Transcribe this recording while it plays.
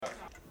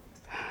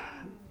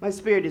My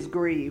spirit is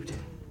grieved.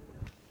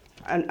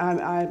 And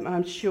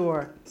I'm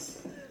sure.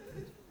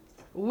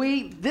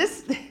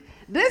 This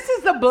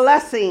is the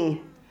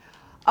blessing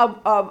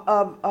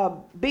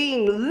of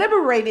being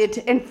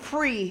liberated and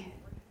free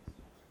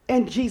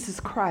in Jesus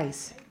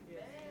Christ.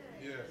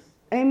 Yes.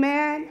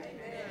 Amen.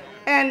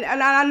 And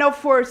I know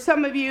for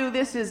some of you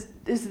this is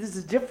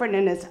different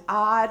and it's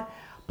odd,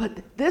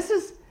 but this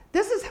is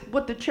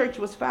what the church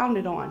was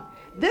founded on.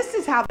 This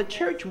is how the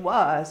church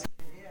was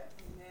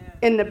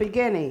in the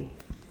beginning.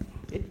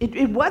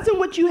 It wasn't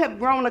what you have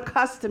grown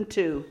accustomed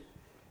to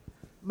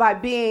by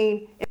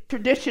being in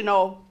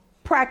traditional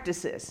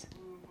practices.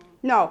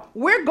 No,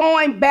 we're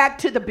going back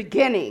to the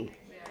beginning.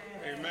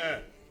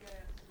 Amen.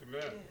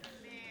 Amen.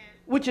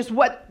 Which is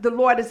what the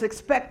Lord is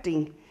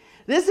expecting.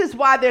 This is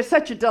why there's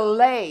such a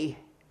delay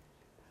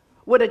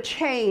with a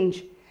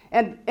change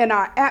in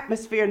our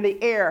atmosphere in the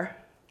air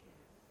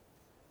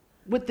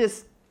with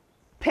this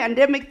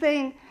pandemic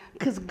thing,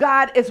 because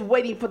God is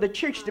waiting for the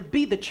church to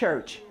be the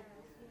church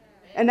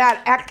and not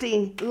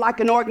acting like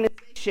an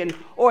organization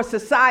or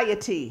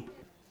society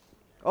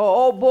or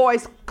old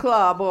boys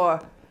club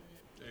or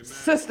Amen.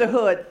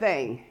 Sisterhood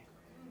thing.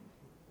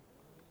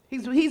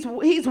 He's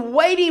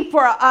waiting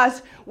for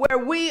us where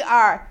we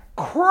are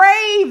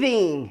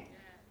craving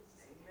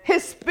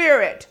his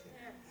spirit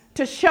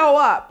to show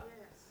up,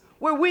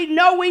 where we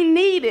know we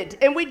need it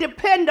and we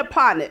depend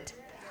upon it.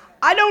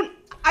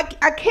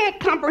 I can't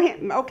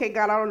comprehend. Okay,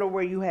 God, I don't know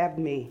where you have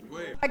me.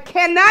 I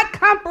cannot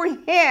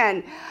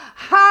comprehend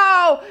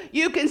how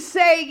you can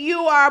say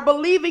you are a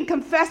believing,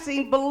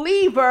 confessing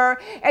believer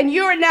and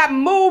you're not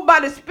moved by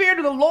the Spirit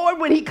of the Lord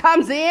when he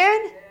comes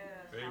in.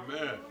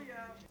 Amen.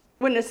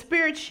 When the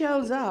Spirit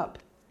shows up,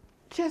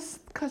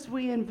 just because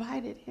we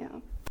invited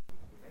him.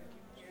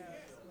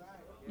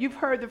 You've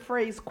heard the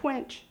phrase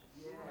quench.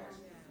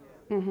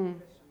 Mm-hmm.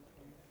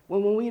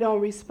 When we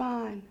don't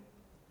respond,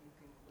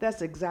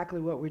 that's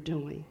exactly what we're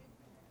doing.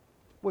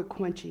 We're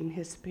quenching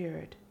his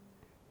spirit.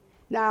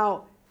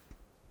 Now,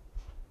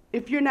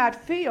 if you're not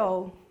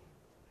filled,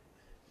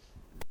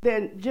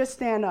 then just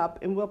stand up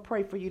and we'll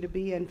pray for you to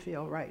be in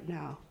filled right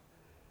now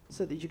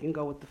so that you can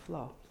go with the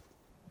flow.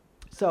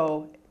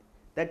 So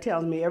that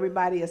tells me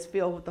everybody is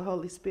filled with the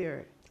Holy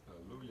Spirit.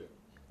 Hallelujah.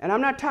 And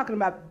I'm not talking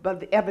about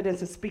the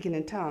evidence of speaking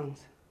in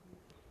tongues.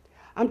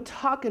 I'm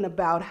talking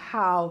about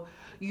how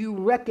you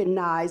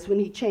recognize when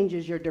he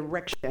changes your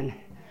direction.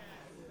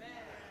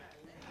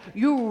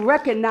 You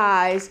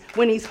recognize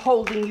when he's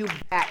holding you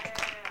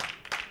back.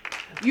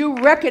 You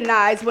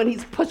recognize when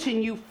he's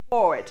pushing you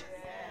forward.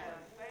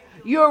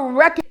 You're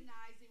recognizing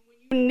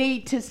when you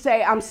need to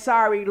say, I'm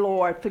sorry,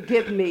 Lord,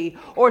 forgive me,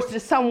 or to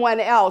someone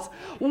else.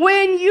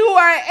 When you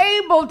are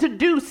able to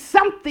do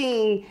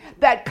something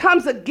that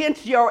comes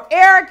against your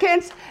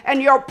arrogance and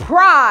your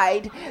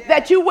pride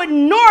that you would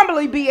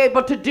normally be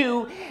able to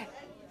do,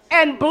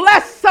 and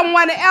bless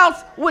someone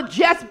else with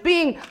just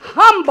being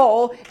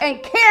humble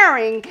and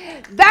caring,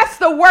 that's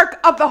the work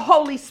of the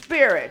Holy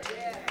Spirit.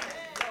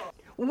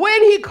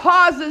 When he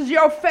causes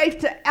your faith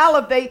to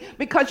elevate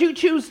because you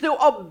choose to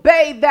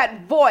obey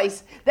that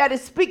voice that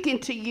is speaking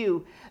to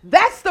you,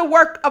 that's the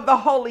work of the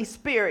Holy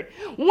Spirit.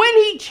 When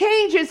he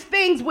changes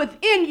things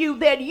within you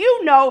that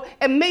you know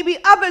and maybe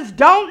others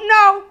don't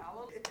know,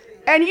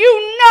 and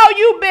you know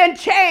you've been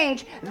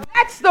changed,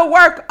 that's the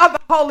work of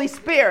the Holy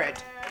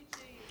Spirit.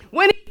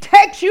 When he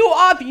takes you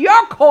off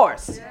your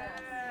course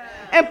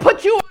and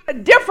puts you on a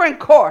different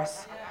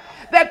course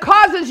that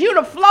causes you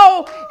to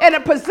flow in a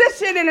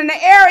position and in an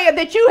area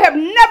that you have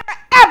never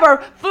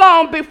ever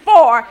flown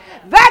before,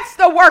 that's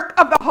the work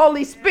of the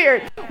Holy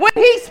Spirit. When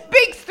he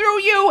speaks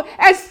through you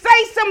and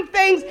say some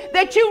things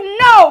that you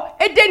know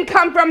it didn't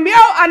come from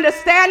your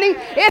understanding,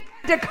 it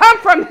had to come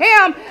from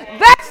him,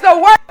 that's the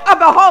work of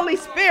the Holy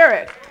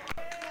Spirit.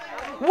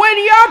 When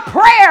your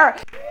prayer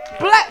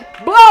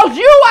blows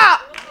you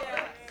out,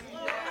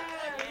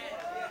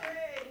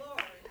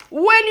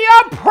 when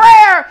your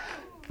prayer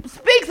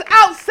speaks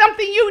out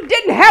something you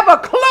didn't have a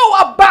clue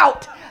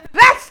about,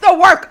 that's the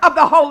work of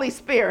the Holy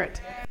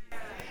Spirit.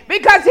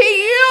 Because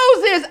he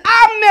uses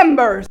our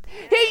members.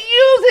 He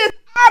uses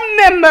our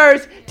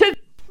members to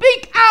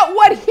speak out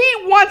what he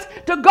wants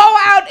to go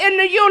out in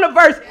the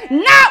universe.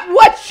 Not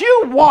what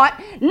you want,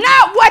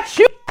 not what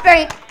you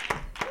think,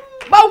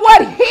 but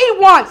what he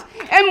wants.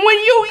 And when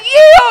you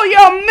yield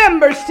your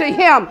members to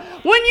him,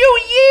 when you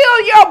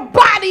yield your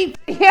body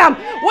to him,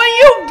 when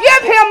you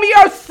give him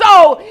your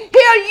soul,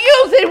 he'll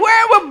use it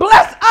where it will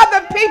bless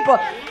other people.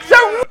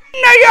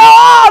 Surrender your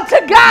all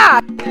to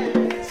God.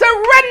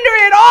 Surrender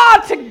it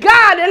all to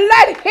God and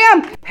let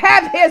him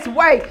have his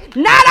way.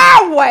 Not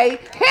our way,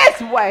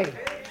 his way.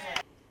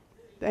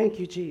 Thank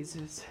you,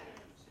 Jesus.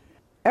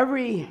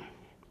 Every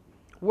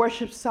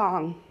worship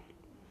song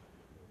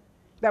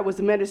that was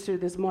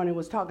ministered this morning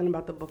was talking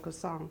about the book of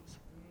Psalms.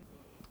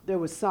 There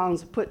were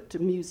songs put to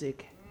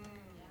music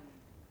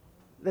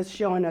that's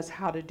showing us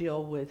how to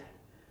deal with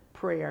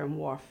prayer and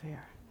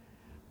warfare,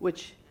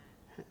 which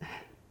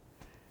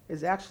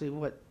is actually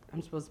what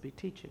I'm supposed to be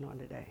teaching on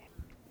today.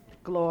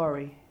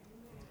 Glory.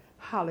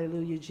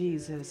 Hallelujah,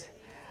 Jesus.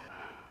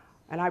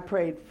 And I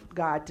prayed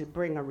God to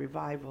bring a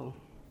revival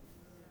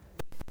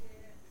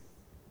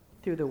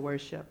through the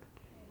worship,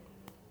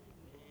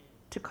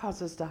 to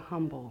cause us to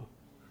humble.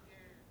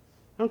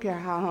 I don't care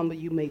how humble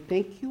you may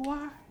think you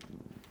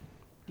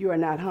are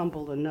not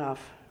humble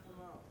enough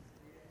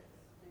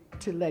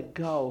to let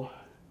go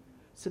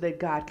so that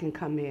God can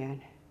come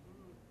in.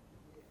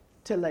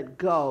 To let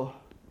go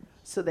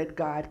so that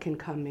God can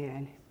come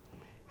in.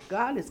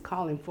 God is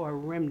calling for a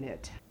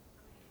remnant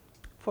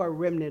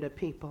of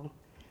people.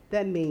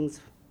 That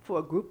means for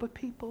a group of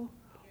people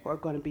who are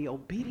going to be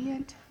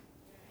obedient,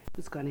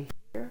 who's going to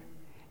hear,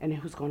 and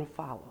who's going to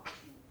follow.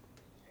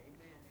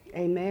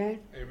 Amen?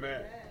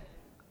 Amen.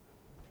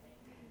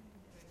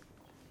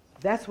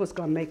 That's what's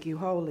going to make you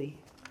holy.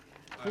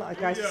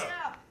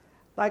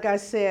 Like I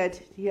said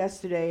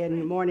yesterday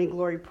in morning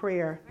glory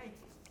prayer,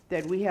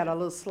 that we had a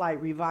little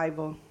slight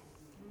revival.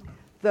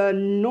 The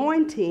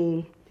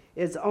anointing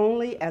is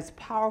only as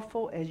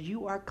powerful as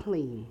you are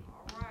clean.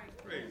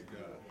 Praise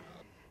God.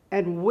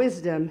 And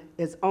wisdom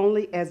is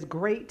only as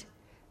great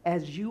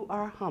as you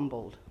are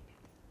humbled.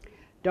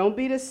 Don't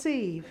be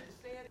deceived.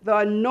 The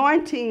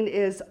anointing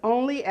is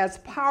only as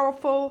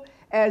powerful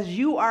as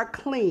you are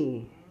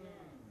clean.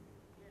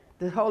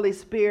 The Holy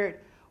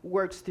Spirit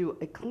works through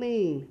a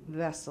clean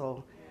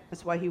vessel.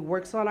 That's why he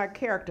works on our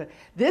character.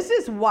 This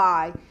is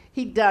why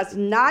he does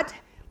not,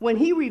 when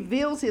he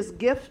reveals his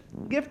gift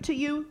to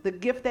you, the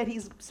gift that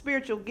he's,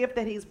 spiritual gift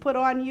that he's put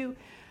on you,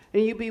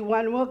 and you be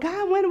wondering, well,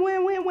 God, when?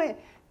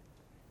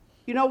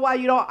 You know why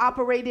you don't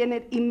operate in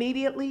it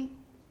immediately?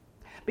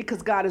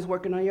 Because God is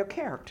working on your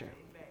character.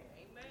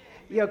 Amen.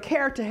 Your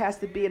character has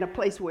to be in a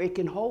place where it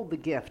can hold the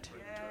gift.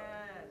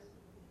 Yes.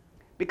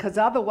 Because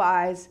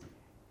otherwise,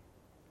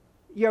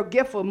 your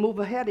gift will move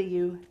ahead of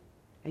you,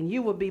 and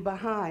you will be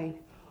behind.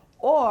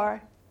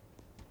 Or,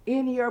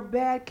 in your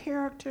bad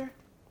character,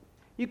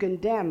 you can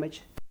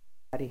damage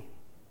somebody.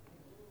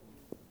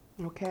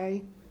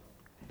 Okay?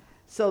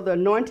 So the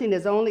anointing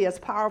is only as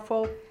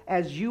powerful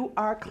as you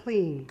are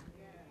clean.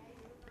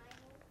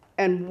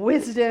 And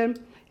wisdom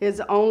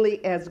is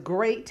only as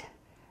great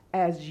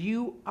as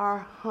you are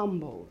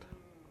humbled.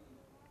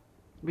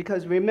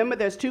 Because remember,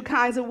 there's two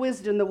kinds of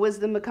wisdom. The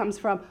wisdom that comes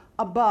from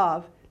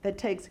above that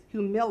takes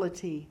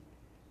humility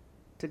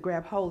to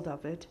grab hold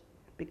of it,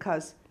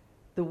 because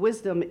the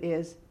wisdom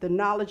is the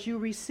knowledge you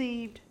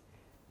received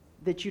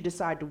that you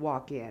decide to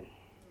walk in.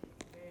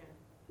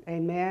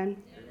 Amen?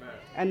 Amen?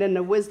 And then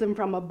the wisdom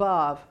from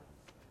above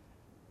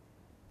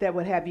that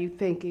would have you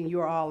thinking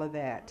you're all of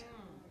that.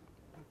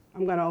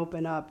 I'm going to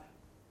open up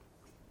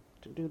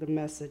to do the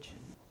message.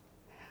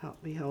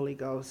 Help me, Holy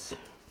Ghost.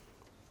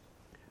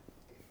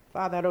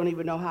 Father, I don't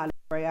even know how to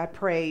pray. I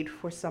prayed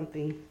for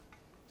something,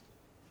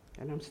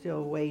 and I'm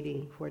still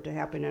waiting for it to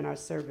happen in our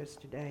service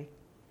today.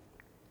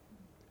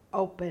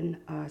 Open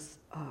us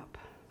up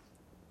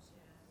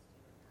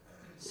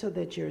so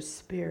that your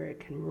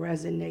spirit can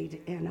resonate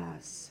in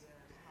us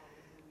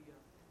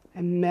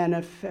and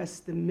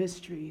manifest the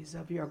mysteries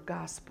of your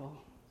gospel.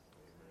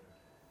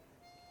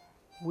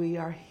 We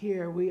are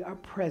here, we are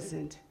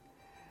present,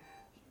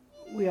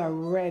 we are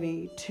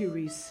ready to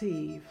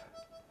receive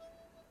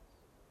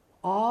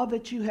all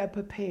that you have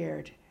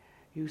prepared.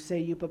 You say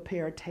you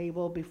prepare a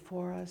table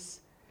before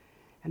us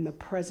in the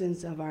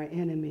presence of our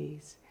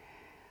enemies.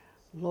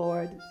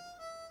 Lord,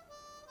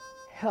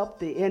 help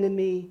the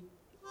enemy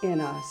in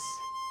us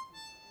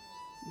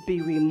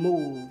be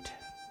removed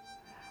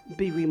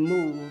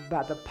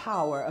by the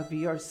power of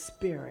your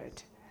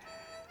Spirit,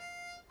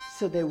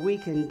 so that we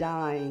can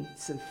dine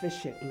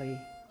sufficiently.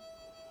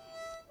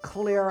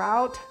 Clear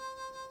out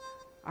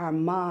our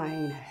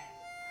mind,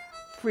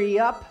 free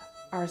up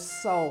our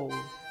soul,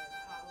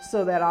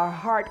 so that our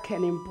heart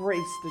can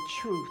embrace the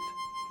truth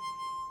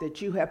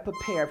that you have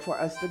prepared for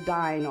us to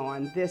dine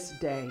on this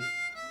day.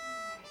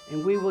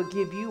 And we will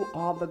give you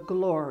all the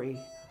glory,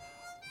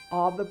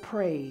 all the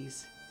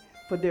praise,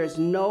 for there's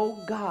no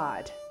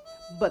God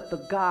but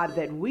the God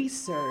that we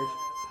serve,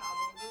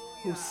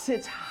 who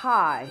sits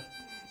high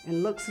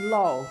and looks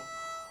low,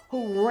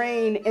 who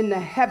reign in the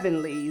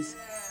heavenlies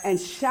and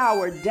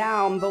shower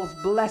down those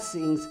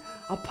blessings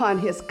upon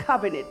his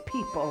covenant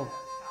people.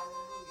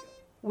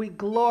 We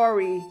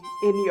glory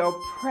in your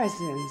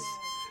presence.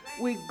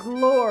 We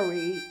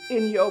glory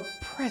in your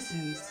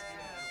presence.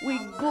 We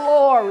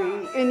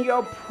glory in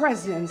your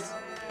presence.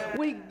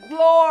 We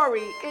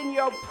glory in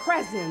your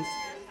presence.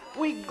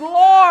 We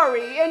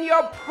glory in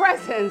your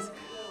presence.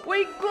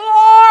 We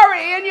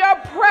glory in your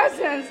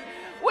presence.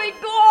 We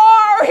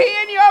glory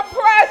in your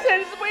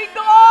presence. We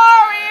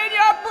glory in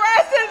your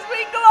presence.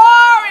 We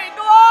glory,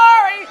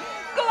 glory,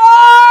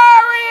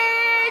 glory,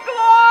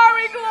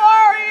 glory,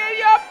 glory in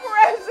your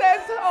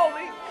presence.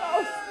 Holy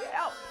Ghost,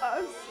 help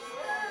us.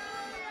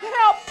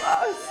 Help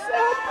us.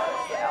 Help us.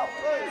 Help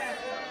us.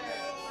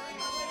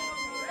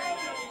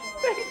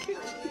 Thank you,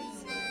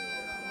 Jesus.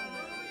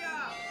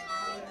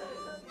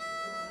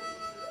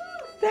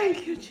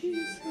 Thank you,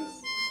 Jesus.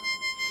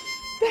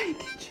 Thank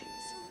you, Jesus.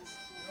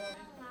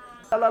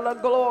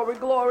 Glory, glory,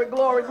 glory,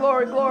 glory,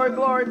 glory,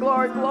 glory, glory,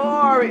 glory,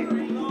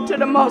 glory. to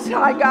the Most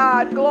High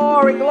God.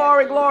 Glory,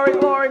 glory, glory,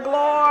 glory,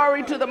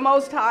 glory to the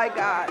Most High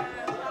God.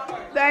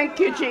 Thank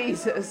you,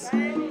 Jesus.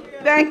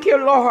 Thank you,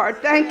 Lord.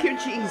 Thank you,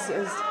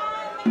 Jesus.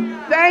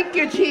 Thank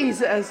you,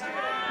 Jesus.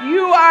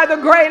 You are the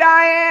great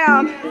I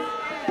am.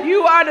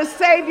 You are the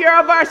Savior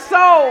of our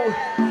soul.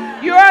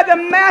 You are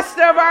the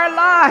Master of our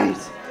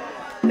lives.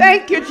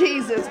 Thank you,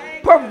 Jesus.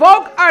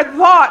 Provoke our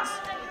thoughts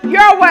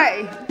your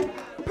way.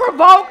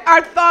 Provoke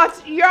our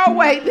thoughts your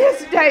way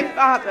this day,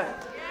 Father.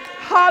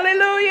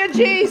 Hallelujah,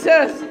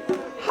 Jesus.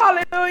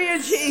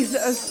 Hallelujah,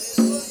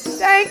 Jesus.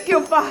 Thank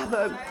you,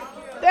 Father.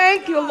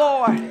 Thank you,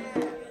 Lord.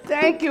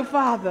 Thank you,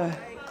 Father.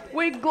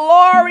 We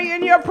glory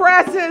in your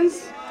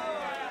presence.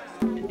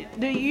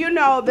 Do you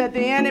know that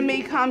the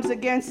enemy comes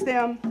against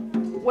them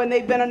when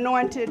they've been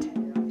anointed?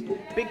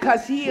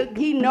 Because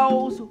he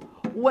knows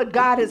what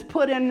God has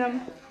put in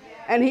them,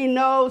 and he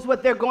knows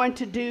what they're going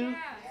to do.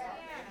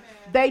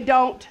 They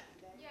don't,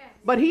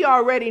 but he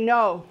already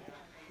knows.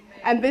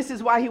 And this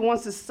is why he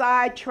wants to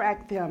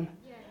sidetrack them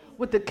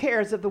with the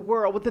cares of the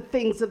world, with the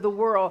things of the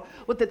world,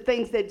 with the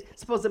things that's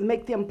supposed to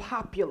make them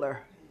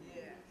popular.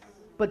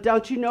 But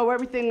don't you know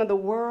everything of the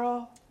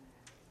world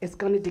is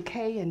going to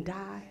decay and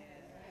die?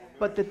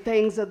 But the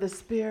things of the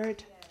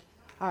Spirit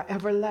are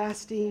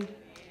everlasting.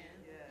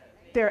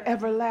 They're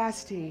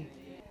everlasting.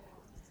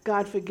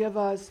 God, forgive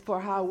us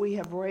for how we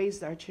have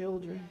raised our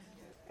children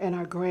and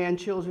our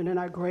grandchildren and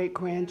our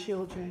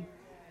great-grandchildren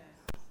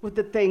with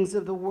the things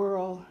of the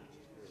world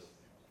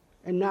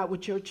and not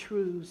with your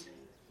truths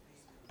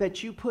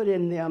that you put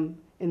in them,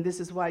 and this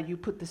is why you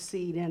put the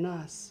seed in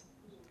us.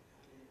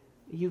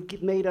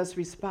 You've made us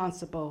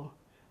responsible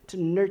to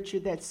nurture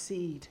that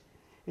seed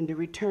and to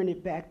return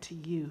it back to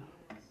you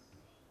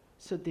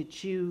so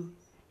that you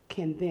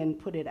can then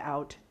put it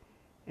out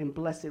and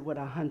bless it with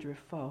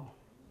 100-fold.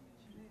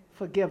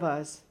 Forgive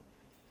us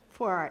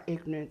for our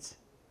ignorance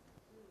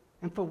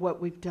and for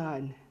what we've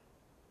done.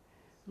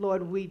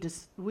 Lord,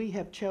 we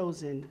have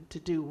chosen to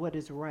do what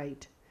is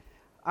right.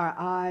 Our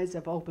eyes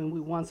have opened. We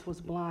once was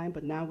blind,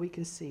 but now we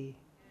can see.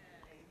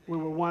 We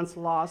were once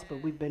lost,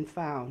 but we've been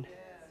found.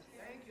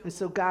 And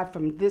so, God,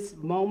 from this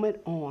moment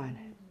on,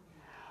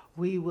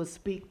 we will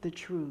speak the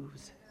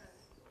truths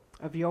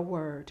of your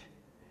word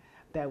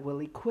that will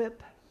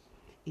equip,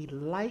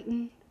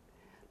 enlighten,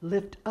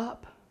 lift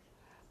up,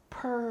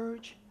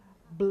 purge,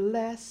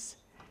 bless,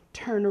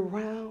 turn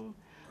around,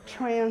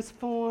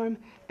 transform,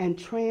 and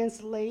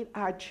translate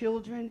our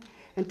children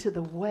into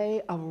the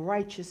way of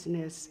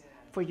righteousness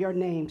for your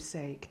name's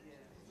sake.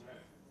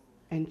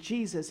 In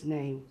Jesus'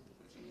 name,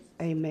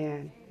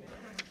 amen.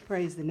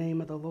 Praise the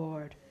name of the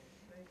Lord.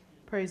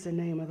 Praise the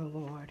name of the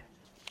Lord.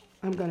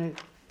 I'm going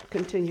to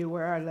continue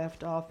where I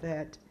left off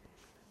at.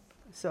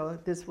 So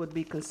this would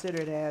be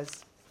considered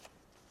as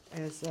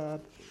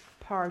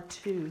part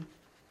 2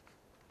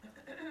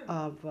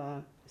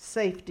 of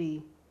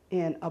safety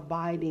in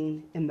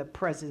abiding in the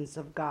presence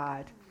of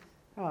God.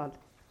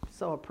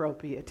 So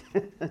appropriate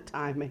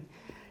timing.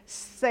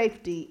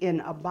 Safety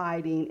in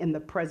abiding in the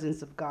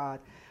presence of God.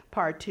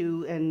 Part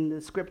 2, and the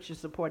scripture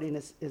supporting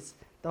this is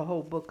the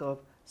whole book of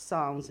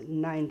Psalms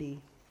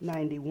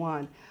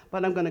 91.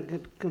 But I'm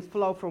going to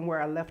flow from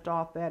where I left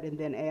off at and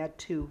then add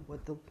to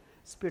what the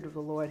Spirit of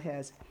the Lord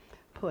has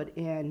put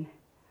in.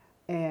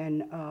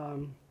 And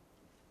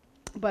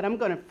but I'm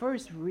going to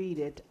first read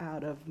it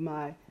out of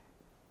my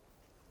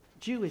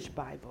Jewish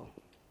Bible,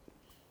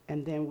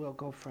 and then we'll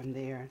go from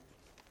there.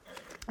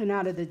 And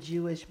out of the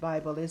Jewish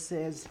Bible, it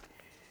says,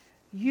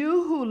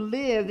 "You who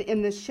live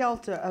in the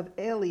shelter of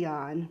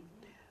Elion,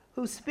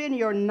 who spend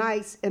your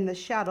nights in the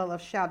shadow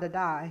of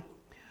Shaddai,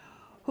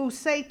 who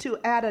say to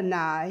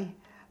Adonai,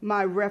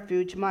 my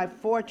refuge, my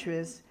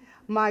fortress,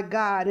 my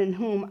God in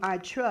whom I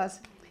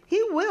trust,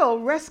 he will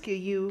rescue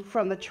you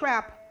from the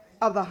trap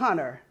of the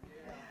hunter,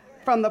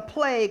 from the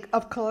plague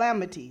of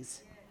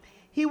calamities.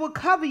 He will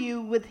cover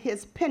you with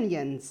his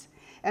pinions,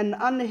 and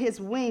under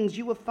his wings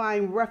you will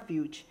find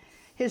refuge.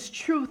 His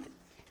truth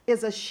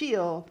is a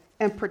shield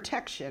and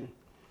protection.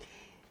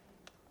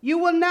 You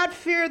will not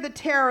fear the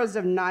terrors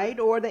of night,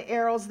 or the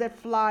arrows that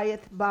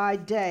flieth by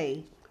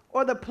day,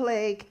 or the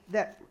plague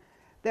that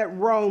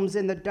roams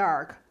in the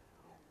dark,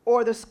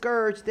 or the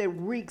scourge that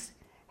wreaks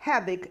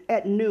havoc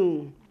at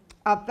noon.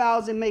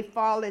 1,000 may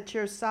fall at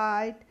your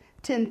side,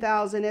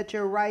 10,000 at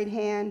your right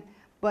hand,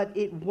 but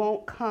it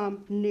won't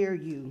come near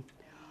you.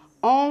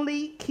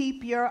 Only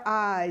keep your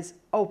eyes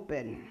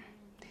open,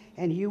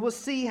 and you will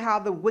see how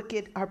the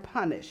wicked are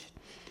punished.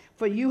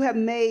 For you have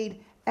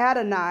made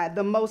Adonai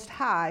the Most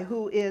High,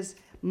 who is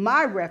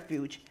my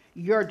refuge,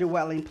 your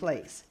dwelling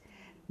place.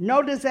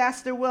 No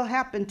disaster will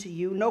happen to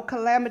you, no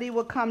calamity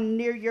will come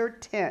near your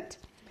tent.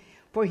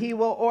 For he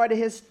will order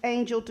his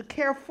angel to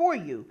care for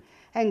you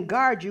and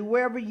guard you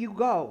wherever you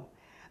go.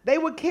 They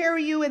will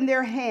carry you in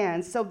their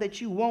hands so that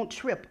you won't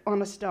trip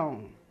on a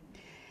stone.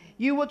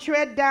 You will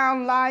tread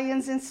down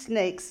lions and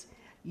snakes,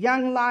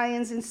 young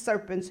lions and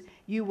serpents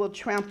you will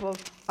trample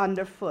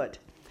underfoot.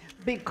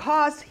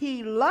 Because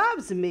he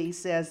loves me,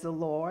 says the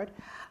Lord,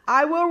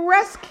 I will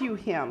rescue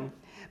him.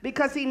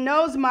 Because he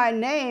knows my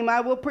name,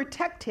 I will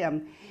protect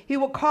him. He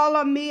will call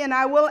on me and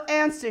I will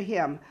answer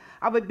him.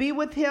 I will be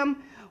with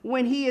him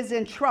when he is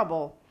in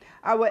trouble.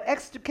 I will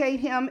extricate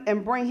him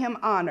and bring him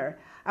honor.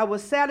 I will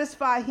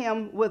satisfy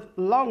him with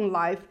long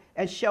life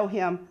and show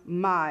him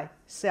my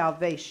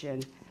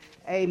salvation.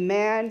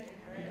 Amen.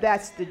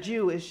 That's the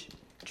Jewish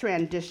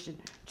tradition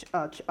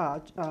of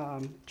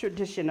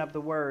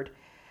the word,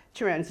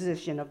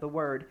 transition of the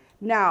word.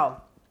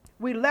 Now,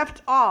 we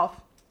left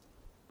off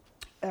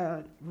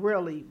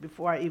really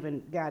before I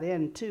even got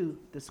into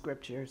the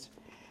scriptures,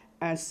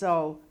 and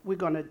so we're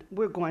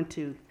going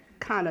to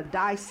kind of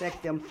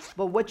dissect them.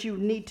 But what you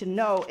need to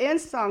know in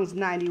Psalms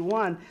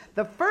 91,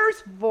 the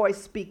first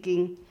voice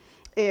speaking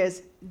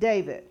is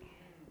David,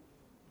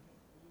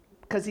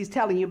 because he's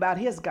telling you about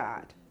his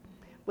God,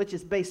 which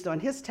is based on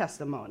his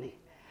testimony,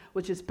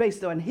 which is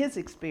based on his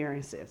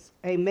experiences.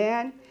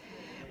 Amen.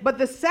 But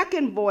the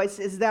second voice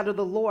is that of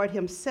the Lord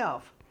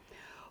himself,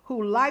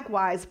 who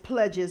likewise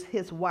pledges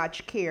his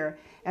watch care.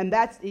 And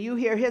that's, you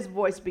hear his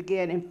voice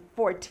begin in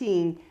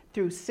 14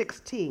 through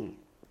 16.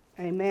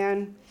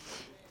 Amen.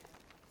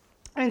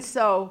 And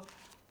so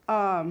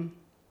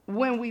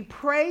when we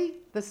pray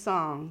the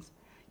songs,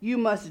 you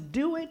must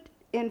do it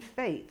in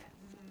faith.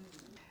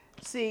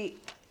 See,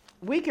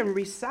 we can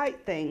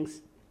recite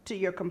things to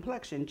your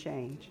complexion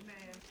change.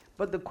 Amen.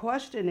 But the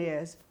question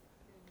is,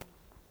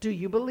 do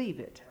you believe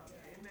it?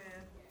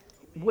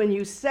 Amen. When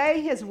you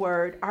say his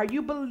word, are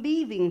you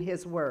believing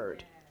his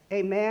word?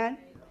 Amen.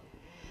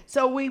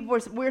 So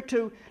we're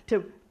to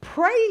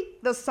pray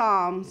the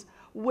Psalms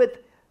with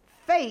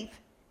faith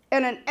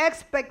and an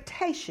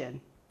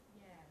expectation.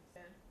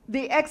 Yes.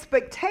 The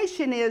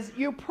expectation is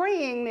you're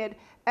praying it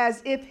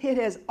as if it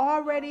has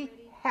already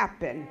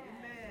happened.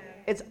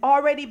 Amen. It's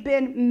already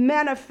been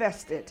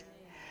manifested.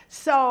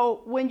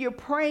 So when you're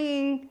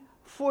praying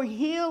for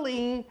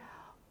healing,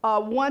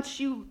 once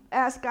you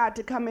ask God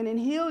to come in and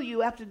heal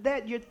you, after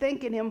that you're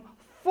thanking him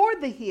for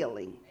the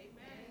healing.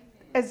 Amen.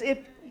 As if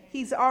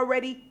he's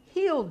already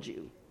healed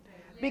you.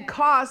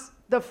 Because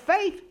the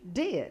faith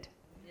did.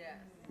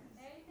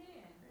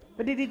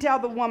 But did he tell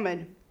the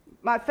woman,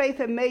 my faith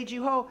has made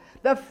you whole?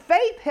 The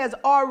faith has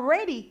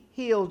already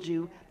healed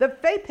you. The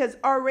faith has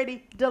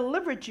already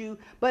delivered you.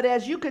 But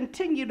as you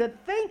continue to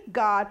thank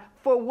God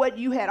for what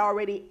you had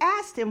already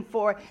asked him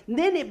for,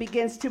 then it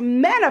begins to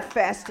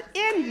manifest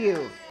in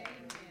you.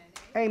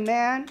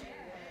 Amen.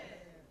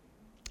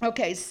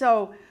 Okay,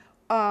 so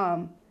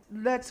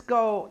let's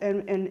go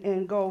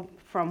and go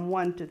from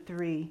 1 to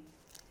 3.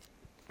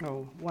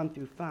 1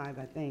 through 5,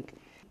 I think.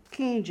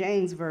 King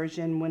James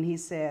Version, when he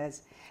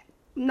says,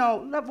 no,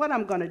 what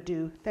I'm going to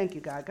do, thank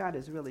you, God. God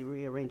is really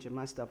rearranging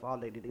my stuff all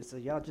day today, so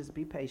y'all just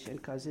be patient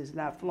because it's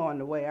not flowing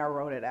the way I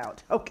wrote it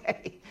out,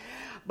 okay?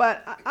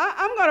 But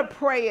I'm going to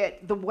pray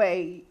it the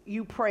way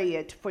you pray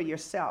it for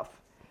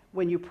yourself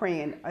when you're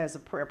praying as a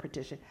prayer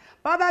petition.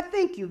 Father, I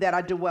thank you that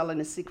I dwell in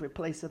the secret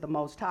place of the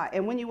Most High.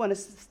 And when you want to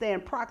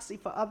stand proxy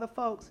for other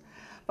folks,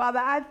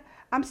 Father,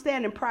 I'm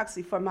standing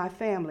proxy for my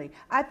family.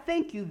 I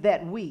thank you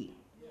that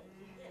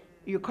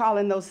you're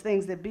calling those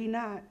things that be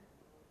not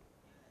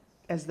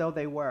as though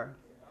they were.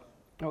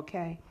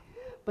 Okay?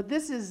 But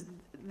this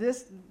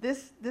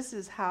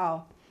is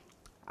how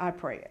I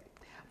pray it.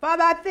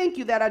 Father, I thank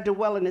you that I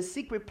dwell in the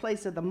secret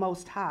place of the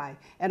Most High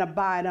and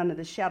abide under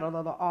the shadow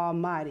of the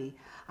Almighty.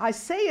 I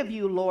say of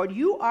you, Lord,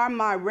 you are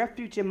my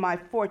refuge and my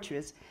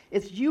fortress.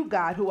 It's you,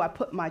 God, who I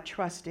put my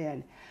trust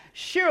in.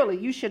 Surely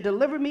you should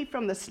deliver me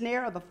from the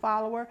snare of the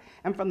follower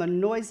and from the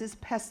noisous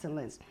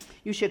pestilence.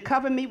 You should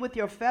cover me with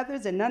your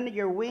feathers, and under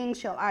your wings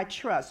shall I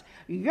trust.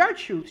 Your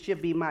truth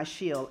should be my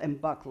shield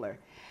and buckler.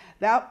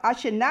 I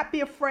should not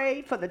be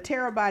afraid for the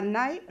terror by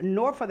night,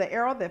 nor for the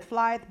arrow that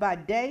flieth by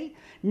day,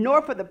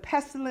 nor for the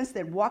pestilence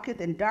that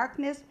walketh in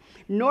darkness,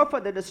 nor for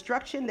the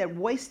destruction that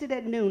wasteth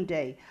at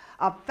noonday.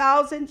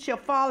 1,000 shall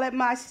fall at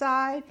my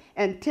side,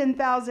 and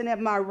 10,000 at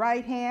my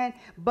right hand,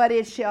 but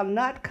it shall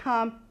not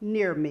come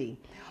near me.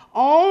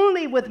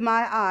 Only with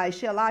my eyes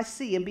shall I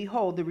see and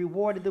behold the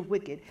reward of the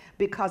wicked,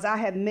 because I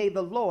have made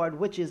the Lord,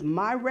 which is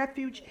my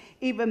refuge,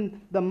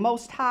 even the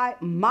Most High,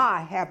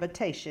 my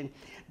habitation.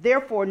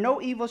 Therefore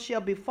no evil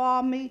shall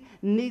befall me,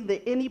 neither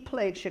any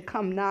plague shall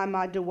come nigh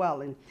my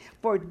dwelling.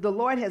 For the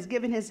Lord has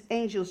given his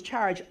angels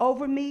charge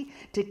over me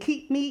to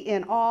keep me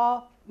in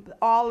all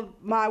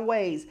my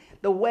ways.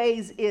 The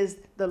ways is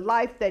the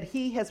life that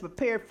he has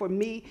prepared for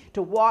me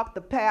to walk the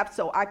path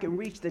so I can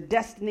reach the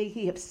destiny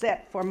he has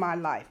set for my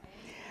life.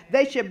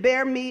 They shall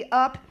bear me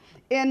up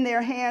in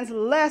their hands,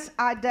 lest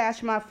I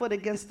dash my foot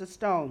against a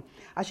stone.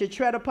 I shall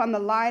tread upon the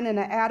lion and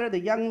the adder, the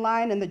young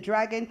lion and the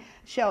dragon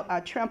shall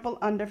I trample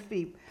under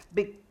feet.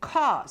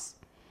 Because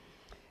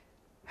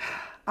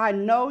I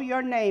know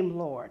your name,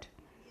 Lord,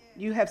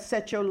 you have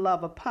set your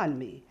love upon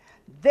me.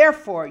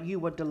 Therefore you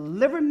will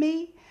deliver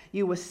me,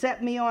 you will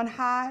set me on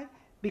high,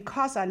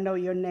 because I know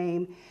your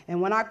name. And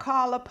when I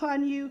call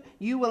upon you,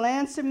 you will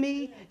answer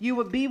me. You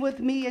will be with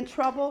me in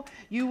trouble.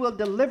 You will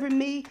deliver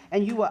me,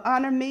 and you will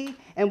honor me.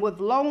 And with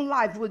long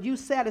life will you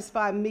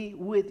satisfy me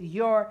with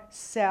your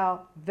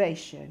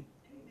salvation.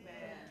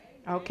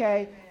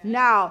 Okay?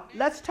 Now,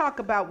 let's talk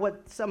about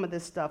what some of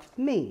this stuff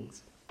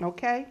means.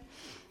 Okay?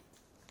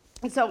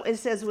 And so it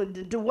says, when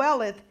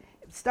dwelleth,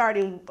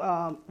 starting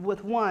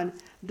with 1,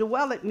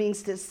 dwelleth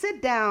means to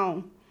sit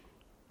down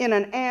in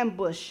an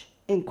ambush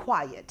in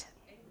quiet.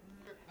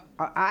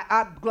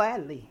 I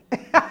gladly.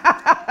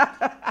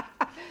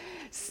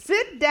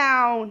 Sit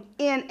down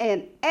in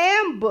an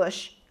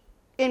ambush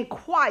in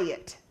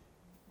quiet.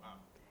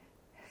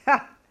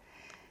 Wow.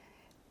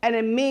 And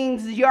it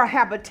means your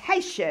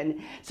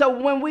habitation. So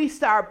when we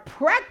start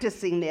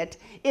practicing it,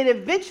 it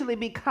eventually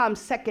becomes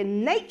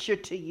second nature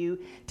to you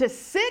to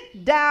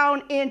sit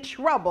down in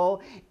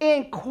trouble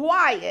in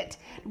quiet.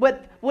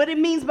 What it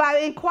means by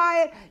in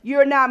quiet,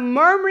 you're not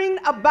murmuring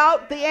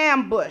about the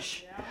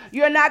ambush.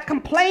 You're not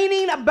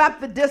complaining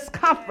about the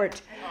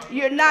discomfort.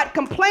 You're not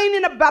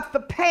complaining about the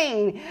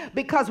pain,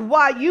 because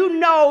while you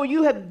know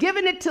you have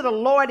given it to the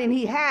Lord and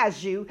he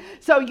has you,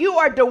 so you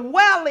are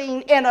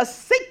dwelling in a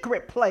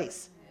secret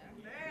place.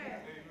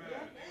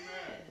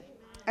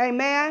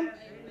 Amen.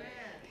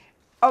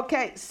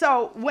 Okay,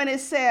 so when it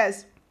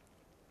says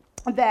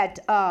that,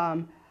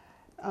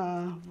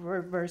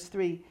 verse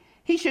 3,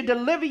 he should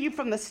deliver you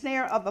from the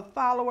snare of the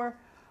follower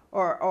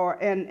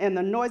and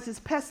the noiseless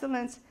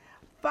pestilence.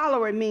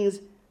 Follower means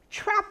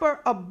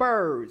trapper of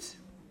birds.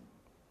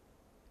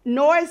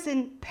 Noise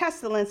and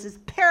pestilence is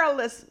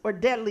perilous or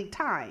deadly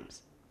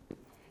times.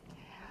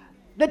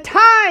 The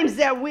times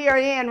that we are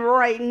in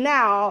right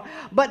now,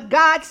 but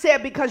God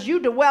said, because you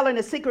dwell in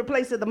the secret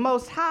place of the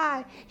Most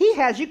High, he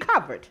has you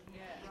covered.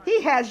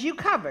 He has you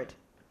covered.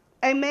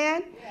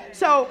 Amen?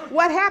 So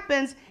what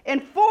happens in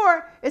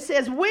 4, it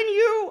says, when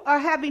you are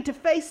having to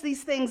face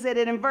these things, that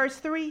in verse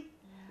 3,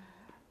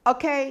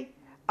 okay,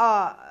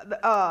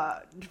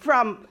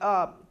 from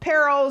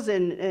perils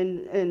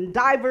and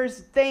divers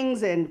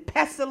things and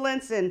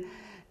pestilence and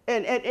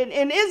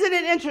isn't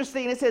it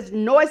interesting? It says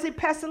noisy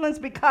pestilence,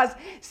 because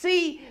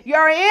see,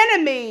 your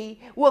enemy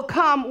will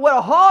come with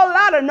a whole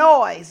lot of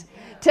noise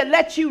to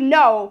let you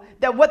know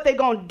that what they're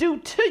going to do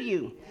to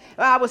you.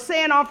 I was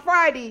saying on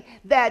Friday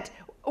that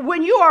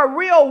when you are a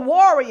real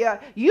warrior,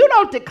 you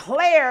don't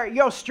declare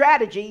your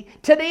strategy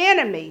to the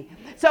enemy.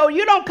 So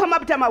you don't come up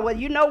and tell me, well,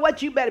 you know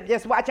what, you better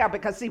just watch out,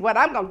 because see what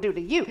I'm going to do to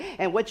you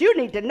and what you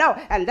need to know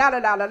and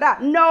da-da-da-da-da.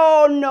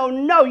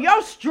 No.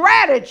 Your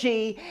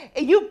strategy,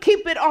 you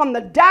keep it on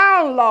the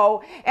down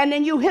low, and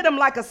then you hit them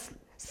like a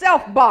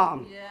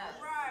self-bomb. Yeah.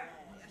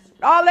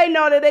 All they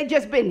know that they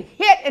just been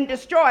hit and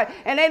destroyed,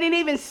 and they didn't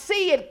even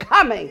see it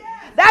coming.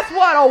 That's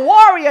what a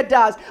warrior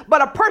does.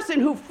 But a person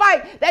who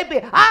fight, they be,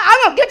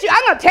 I'm going to get you,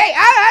 I'm going to take,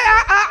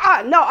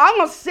 no, I'm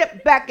going to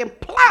sit back and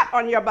plot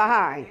on your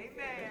behind.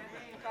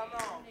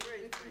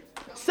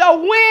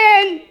 So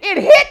when it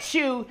hits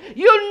you,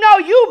 you know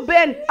you've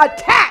been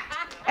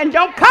attacked, and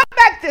don't come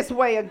back this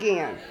way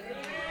again.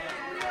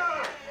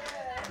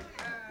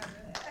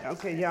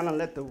 Okay, y'all don't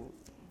let the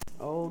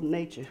old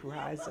nature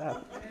rise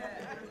up.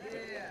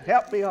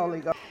 Help me,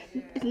 Holy Ghost.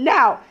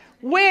 Now,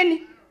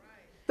 when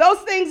those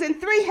things in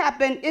 3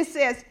 happen, it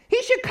says,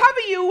 he should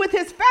cover you with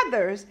his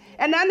feathers,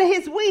 and under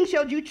his wings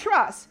shall you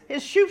trust.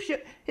 His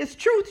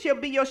truth shall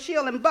be your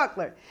shield and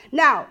buckler.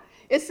 Now,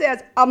 it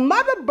says, a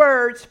mother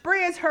bird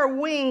spreads her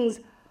wings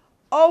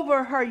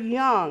over her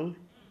young,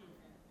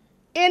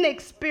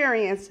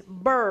 inexperienced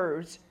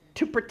birds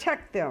to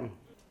protect them.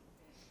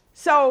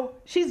 So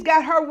she's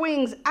got her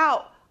wings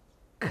out,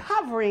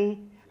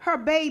 covering her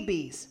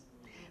babies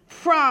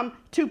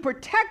to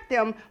protect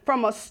them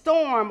from a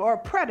storm or a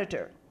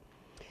predator.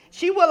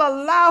 She will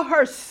allow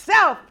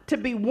herself to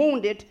be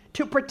wounded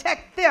to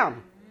protect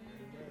them.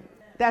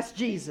 That's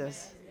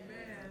Jesus.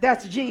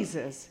 That's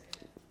Jesus.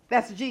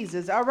 That's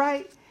Jesus, all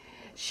right?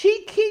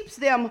 She keeps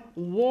them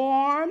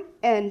warm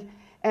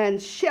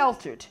and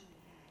sheltered,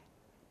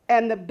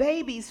 and the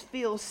babies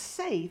feel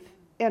safe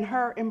in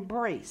her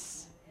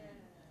embrace.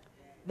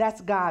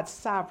 That's God's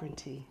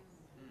sovereignty.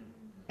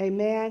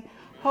 Amen.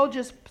 Hold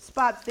your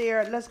spot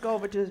there. Let's go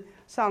over to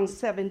Psalm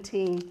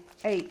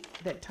 17:8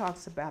 that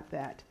talks about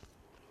that.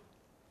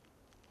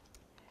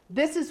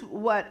 This is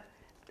what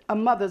a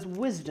mother's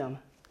wisdom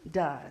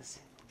does,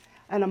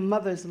 and a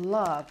mother's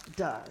love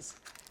does,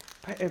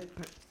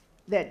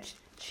 that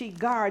she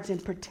guards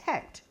and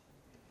protects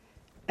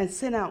and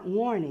send out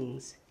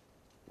warnings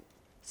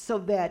so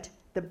that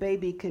the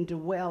baby can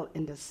dwell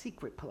in the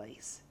secret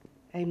place.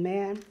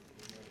 Amen.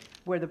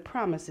 Where the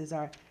promises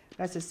are.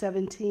 That's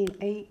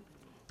 17:8.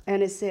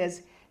 And it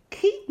says,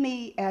 keep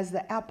me as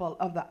the apple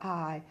of the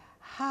eye.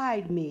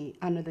 Hide me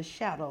under the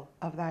shadow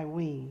of thy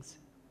wings.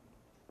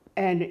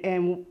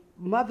 And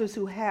mothers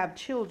who have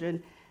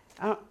children,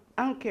 I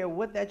don't care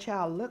what that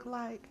child look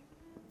like,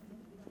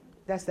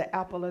 that's the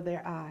apple of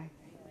their eye.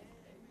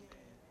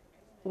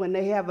 When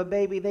they have a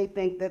baby, they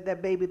think that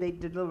that baby they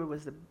delivered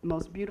was the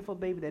most beautiful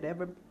baby that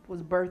ever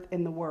was birthed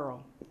in the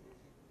world.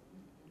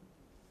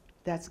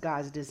 That's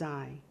God's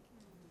design.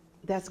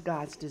 That's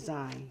God's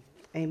design.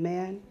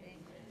 Amen?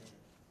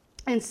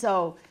 And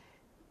so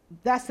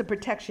that's the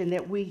protection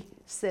that we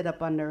sit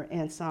up under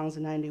in Psalms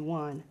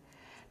 91.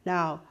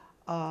 Now,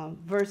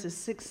 verses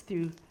 6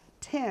 through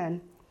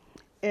 10,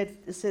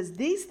 it says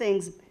these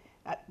things,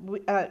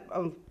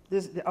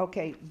 this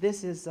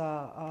is,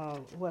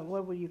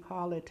 what would you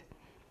call it?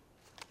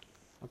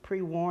 A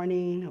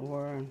pre-warning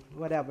or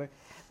whatever.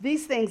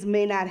 These things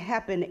may not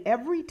happen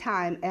every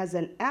time as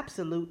an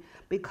absolute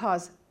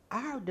because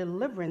our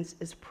deliverance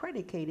is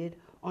predicated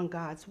on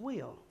God's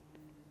will.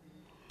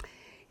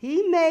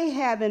 He may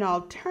have an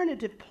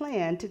alternative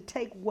plan to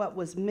take what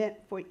was meant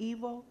for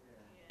evil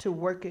to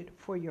work it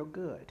for your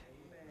good.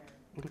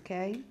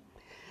 Okay?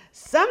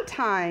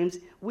 Sometimes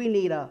we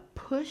need a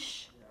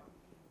push,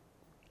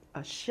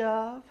 a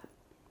shove,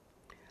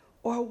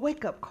 or a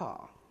wake-up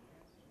call.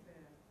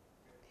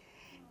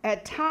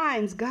 At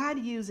times, God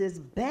uses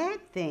bad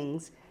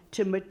things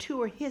to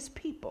mature his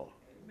people.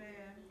 Amen.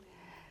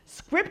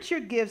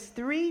 Scripture gives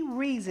 3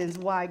 reasons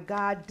why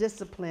God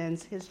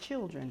disciplines his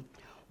children.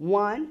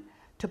 1,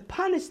 to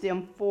punish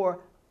them for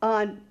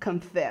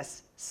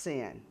unconfessed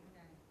sin.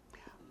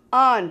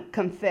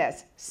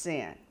 Unconfessed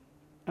sin.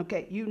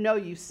 Okay, you know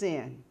you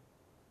sin.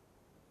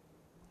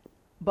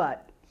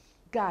 But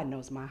God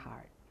knows my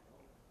heart.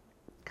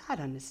 God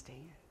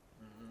understands.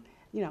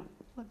 Mm-hmm. You know,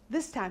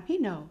 this time he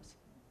knows.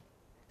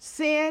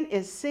 Sin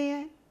is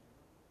sin,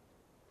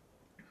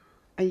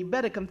 and you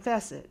better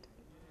confess it,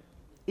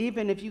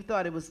 even if you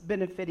thought it was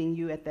benefiting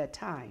you at that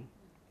time,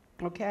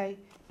 okay?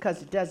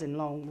 Because it does in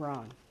long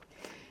run.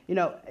 You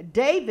know,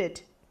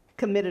 David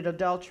committed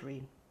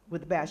adultery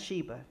with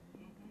Bathsheba.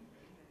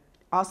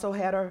 Also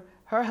had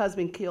her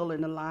husband killed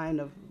in the line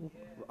of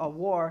a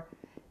war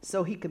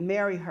so he could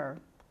marry her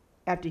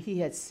after he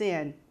had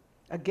sinned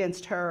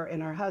against her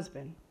and her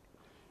husband.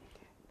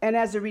 And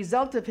as a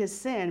result of his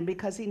sin,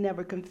 because he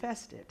never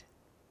confessed it.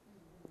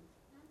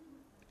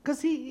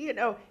 Because he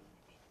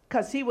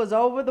was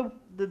over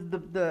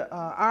the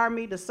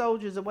army, the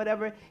soldiers or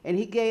whatever, and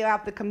he gave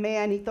out the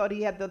command. He thought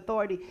he had the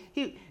authority.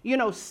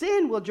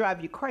 Sin will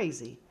drive you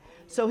crazy.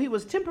 So he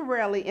was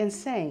temporarily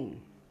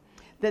insane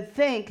to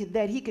think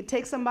that he could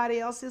take somebody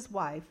else's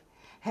wife,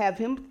 have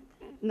him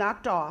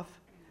knocked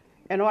off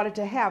in order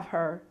to have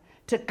her,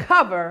 to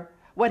cover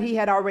what he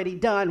had already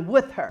done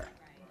with her.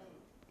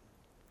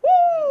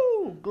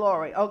 Woo!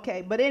 Glory.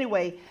 Okay, but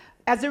anyway,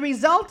 as a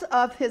result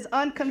of his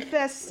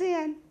unconfessed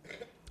sin,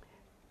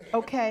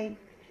 okay,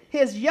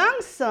 his young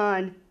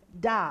son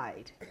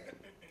died.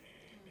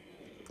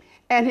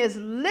 And his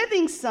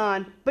living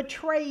son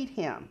betrayed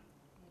him.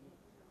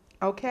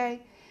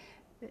 Okay?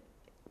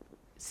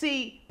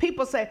 See,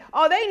 people say,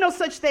 oh, there ain't no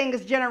such thing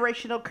as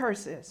generational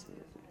curses.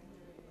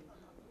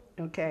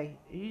 Okay?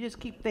 You just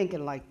keep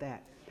thinking like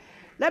that.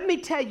 Let me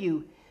tell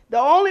you, the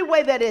only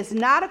way that it's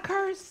not a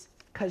curse,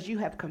 because you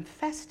have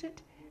confessed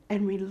it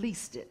and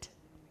released it.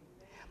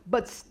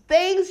 But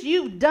things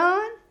you've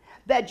done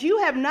that you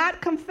have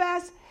not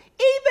confessed,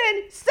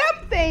 even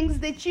some things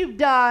that you've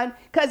done,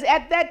 because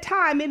at that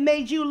time it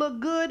made you look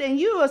good and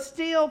you are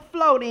still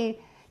floating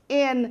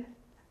in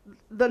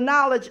the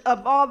knowledge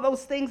of all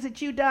those things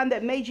that you've done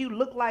that made you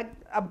look like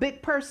a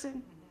big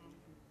person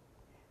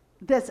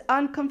that's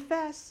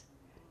unconfessed,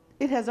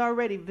 it has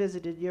already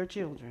visited your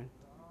children.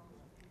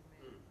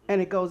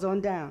 And it goes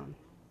on down.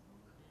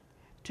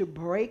 To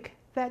break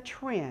that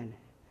trend,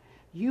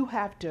 you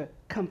have to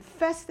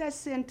confess that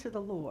sin to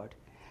the Lord,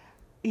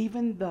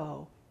 even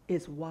though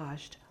it's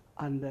washed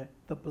under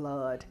the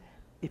blood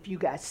if you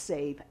got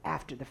saved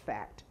after the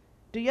fact.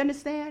 Do you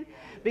understand?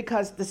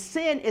 Because the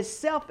sin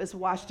itself is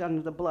washed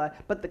under the blood,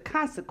 but the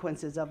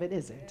consequences of it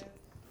isn't.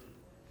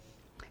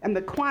 And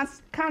the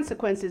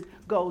consequences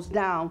goes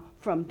down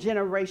from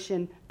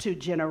generation to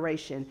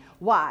generation.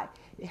 Why?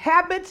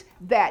 Habits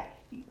that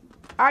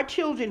our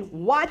children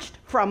watched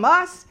from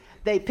us,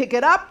 they pick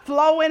it up,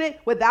 flow in it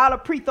without a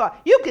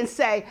pre-thought. You can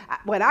say,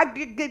 when I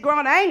get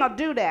grown, I ain't going to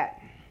do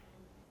that.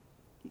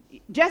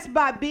 Just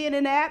by being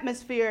in the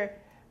atmosphere,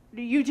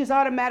 you just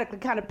automatically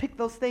kind of pick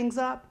those things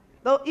up,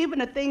 though even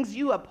the things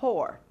you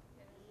abhor.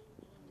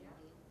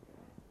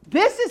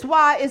 This is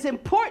why it's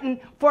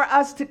important for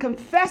us to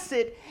confess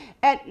it,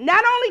 and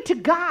not only to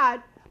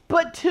God,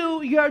 but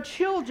to your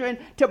children,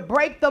 to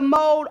break the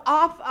mold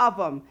off of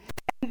them.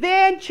 And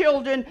then,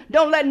 children,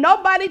 don't let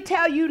nobody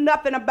tell you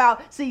nothing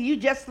about, see, you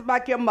just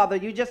like your mother,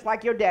 you just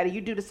like your daddy, you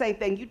do the same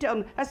thing. You tell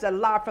them, that's a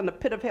lie from the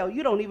pit of hell.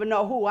 You don't even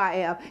know who I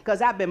am, because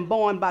I've been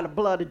born by the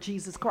blood of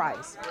Jesus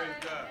Christ.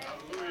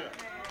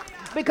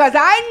 Because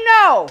I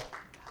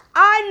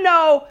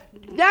know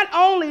not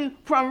only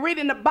from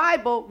reading the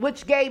Bible,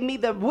 which gave me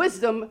the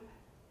wisdom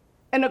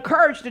and the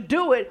courage to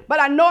do it, but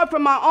I know it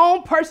from my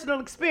own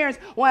personal experience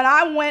when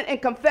I went and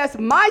confessed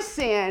my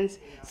sins.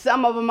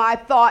 Some of them I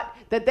thought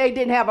that they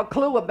didn't have a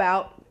clue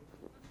about,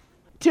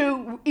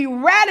 to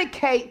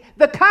eradicate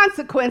the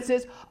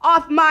consequences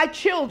off my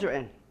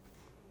children.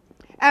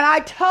 And I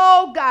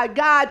told God,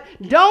 God,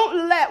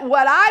 don't let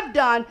what I've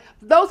done,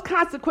 those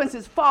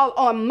consequences fall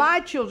on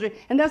my children.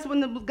 And that's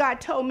when God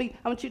told me,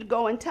 I want you to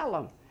go and tell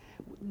them.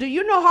 Do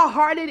you know how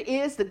hard it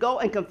is to go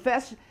and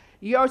confess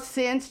your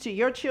sins to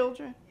your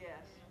children? Yes.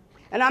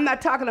 And I'm not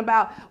talking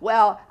about,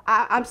 well,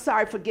 I'm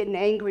sorry for getting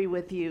angry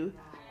with you.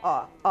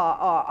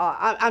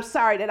 I'm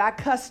sorry that I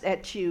cussed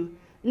at you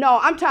No,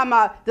 I'm talking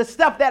about the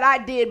stuff that I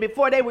did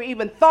before they were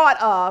even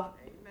thought of,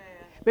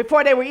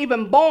 before they were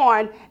even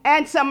born,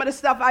 and some of the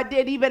stuff I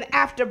did even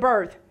after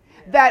birth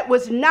that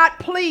was not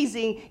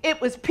pleasing.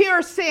 It was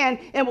pure sin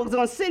and was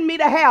going to send me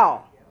to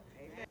hell.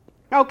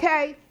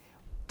 Okay?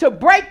 To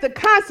break the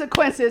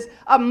consequences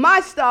of my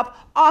stuff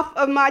off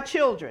of my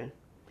children.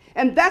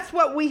 And that's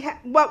what we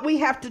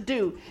have to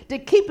do, to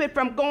keep it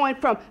from going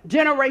from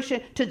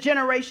generation to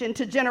generation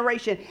to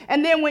generation.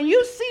 And then when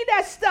you see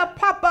that stuff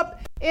pop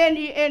up in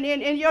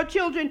your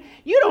children,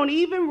 you don't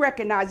even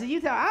recognize it. You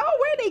say, oh,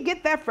 where did they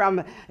get that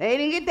from? They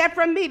didn't get that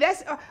from me.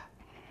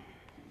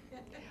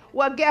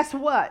 Well, guess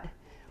what?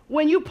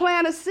 When you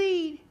plant a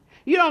seed,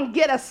 you don't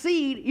get a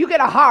seed, you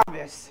get a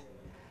harvest.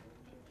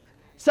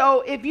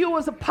 So if you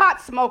was a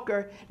pot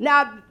smoker,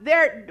 now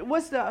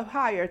what's the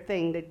higher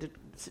thing that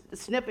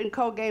sniffing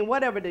cocaine,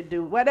 whatever they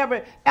do,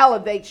 whatever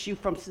elevates you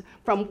from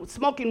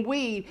smoking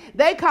weed,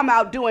 they come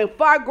out doing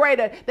far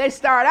greater. They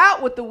start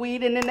out with the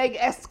weed and then they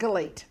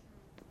escalate.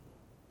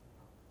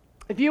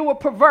 If you were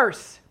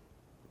perverse,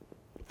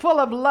 full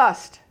of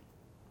lust,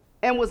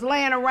 and was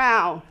laying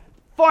around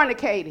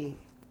fornicating,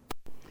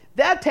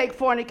 they'll take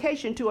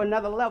fornication to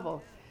another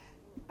level.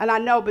 And I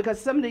know because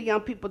some of the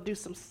young people do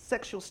some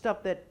sexual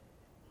stuff that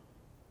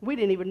we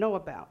didn't even know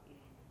about.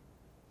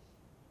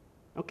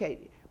 Okay,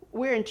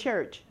 we're in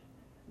church.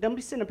 Don't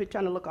be sitting up here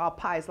trying to look all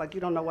pious like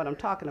you don't know what I'm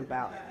talking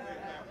about.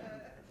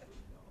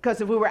 Because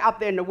if we were out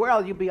there in the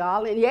world, you'd be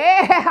all in,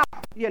 yeah,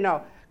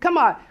 come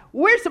on.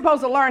 We're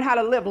supposed to learn how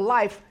to live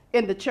life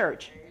in the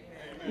church,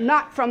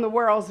 not from the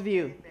world's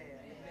view.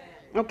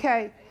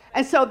 Okay?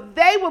 And so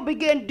they will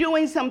begin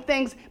doing some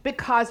things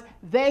because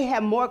they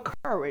have more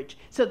courage.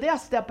 So they'll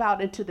step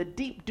out into the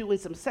deep doing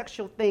some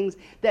sexual things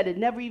that had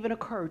never even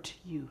occurred to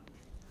you.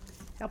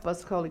 Help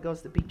us, Holy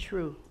Ghost, to be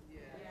true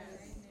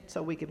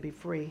so we can be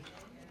free.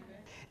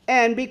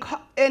 And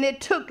it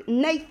took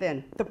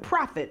Nathan, the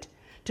prophet,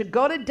 to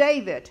go to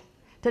David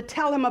to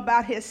tell him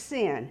about his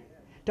sin,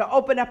 to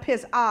open up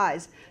his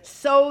eyes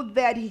so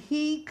that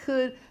he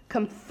could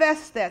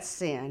confess that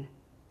sin.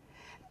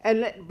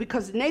 And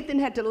because Nathan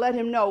had to let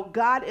him know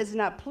God is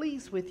not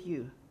pleased with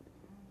you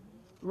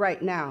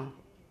right now.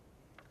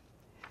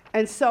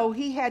 And so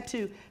he had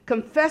to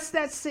confess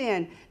that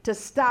sin to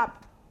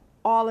stop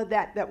all of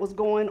that was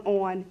going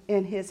on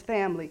in his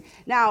family.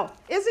 Now,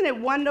 isn't it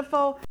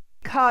wonderful?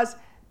 Because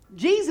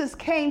Jesus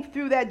came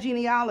through that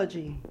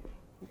genealogy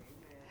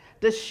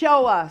to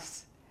show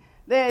us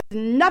there's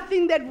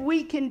nothing that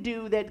we can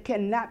do that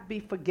cannot be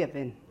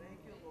forgiven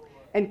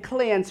and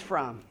cleansed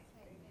from.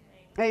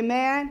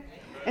 Amen?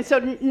 And so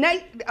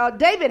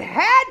David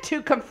had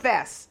to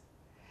confess,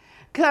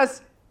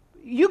 because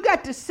you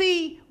got to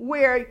see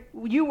where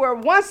you were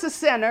once a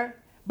sinner,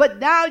 but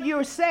now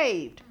you're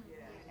saved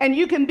and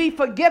you can be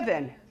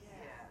forgiven.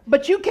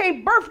 But you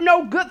can't birth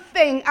no good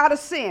thing out of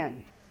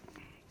sin.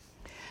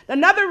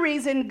 Another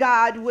reason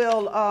God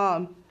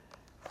will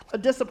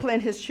discipline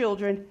his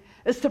children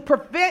is to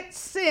prevent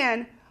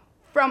sin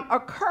from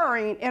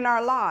occurring in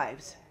our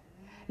lives.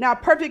 Now, a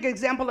perfect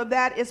example of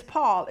that is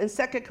Paul in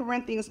 2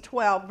 Corinthians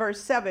 12,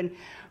 verse 7.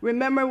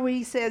 Remember when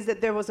he says that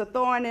there was a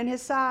thorn in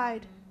his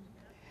side?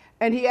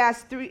 And he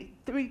asked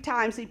three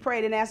times, he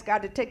prayed and asked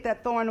God to take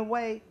that thorn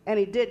away. And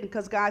he didn't,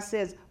 because God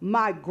says,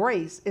 my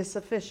grace is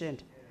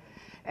sufficient.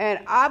 And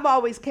I've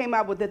always came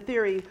out with the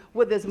theory,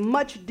 with this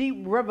much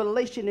deep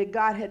revelation that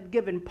God had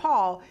given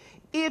Paul,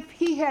 if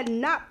he had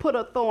not put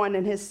a thorn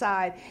in his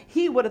side,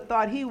 he would have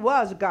thought he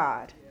was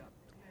God.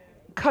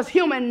 Because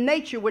human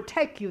nature would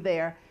take you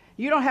there.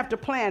 You don't have to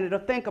plan it or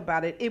think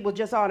about it. It will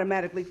just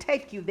automatically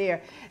take you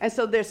there. And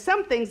so there's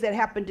some things that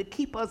happen to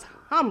keep us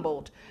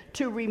humbled,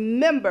 to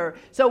remember,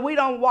 so we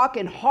don't walk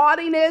in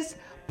haughtiness,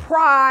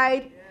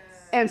 pride,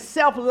 and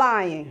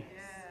self-lying.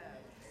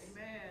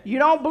 You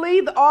don't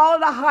believe all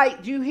of the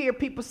hype you hear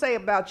people say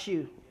about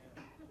you.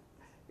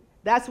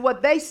 That's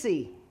what they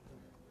see.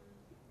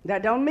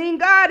 That don't mean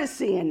God is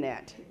seeing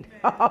that.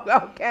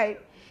 Okay.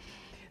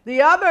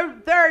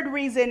 The third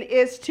reason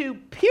is to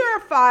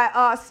purify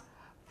us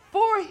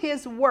for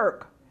his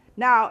work.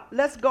 Now,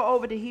 let's go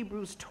over to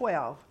Hebrews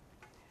 12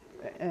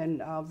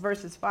 and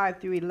verses 5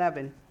 through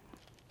 11.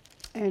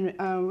 And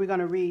we're going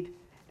to read,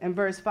 and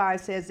verse 5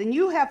 says, and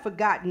you have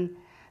forgotten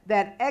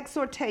that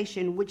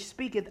exhortation which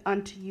speaketh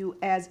unto you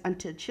as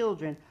unto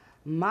children.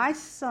 My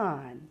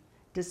son,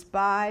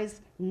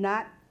 despise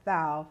not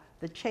thou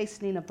the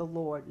chastening of the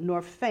Lord,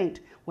 nor faint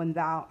when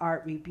thou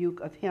art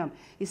rebuked of him.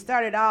 He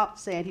started out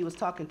saying he was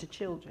talking to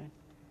children,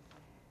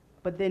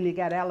 but then he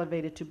got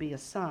elevated to be a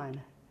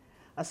son.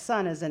 A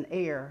son is an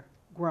heir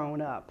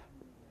grown up.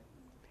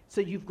 So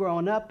you've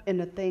grown up in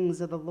the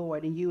things of the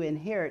Lord, and you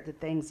inherit the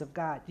things of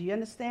God. Do you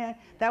understand?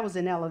 That was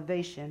an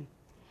elevation.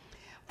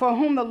 For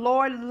whom the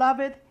Lord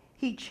loveth,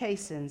 he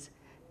chastens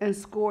and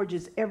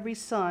scourges every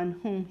son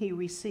whom he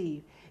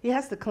received. He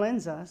has to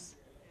cleanse us,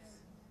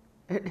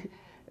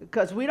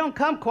 because we don't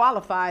come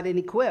qualified and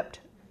equipped.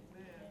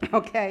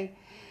 Okay?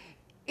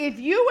 If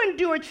you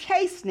endure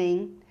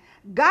chastening,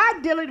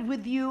 God dealeth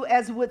with you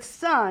as with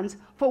sons,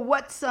 for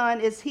what son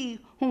is he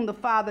whom the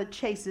Father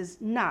chastens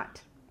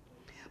not?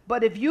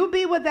 But if you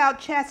be without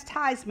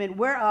chastisement,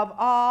 whereof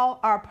all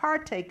are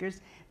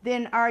partakers,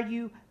 then are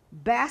you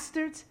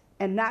bastards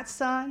and not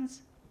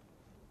sons?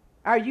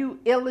 Are you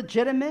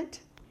illegitimate?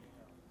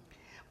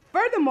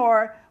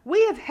 Furthermore,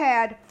 we have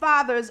had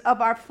fathers of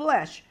our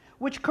flesh,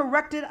 which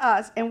corrected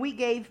us, and we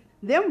gave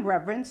them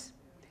reverence.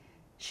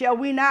 Shall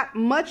we not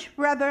much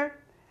rather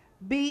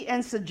be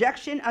in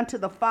subjection unto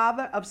the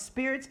Father of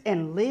spirits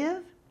and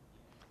live?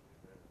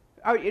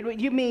 Or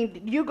you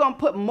mean you're going to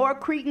put more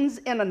credence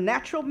in a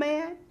natural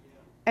man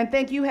and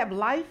think you have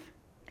life?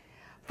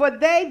 For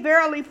they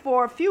verily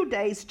for a few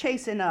days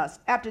chasten us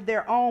after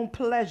their own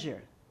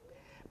pleasure,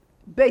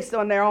 based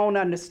on their own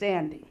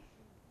understanding.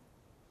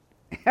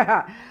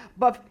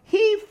 But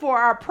he for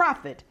our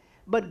profit,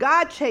 but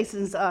God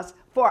chastens us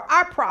for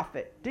our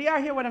profit. Do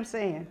y'all hear what I'm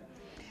saying?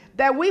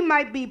 That we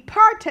might be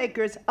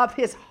partakers of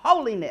his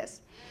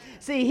holiness.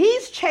 See,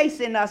 he's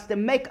chasing us to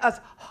make us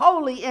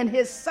holy in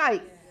his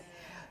sight.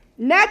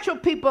 Natural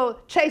people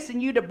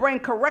chasing you to bring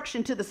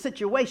correction to the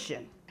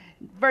situation.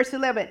 Verse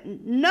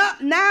 11,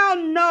 now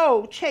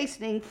no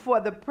chastening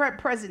for the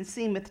present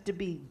seemeth to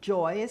be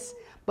joyous,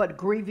 but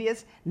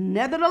grievous.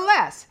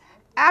 Nevertheless,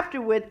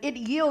 afterward it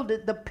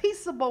yielded the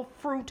peaceable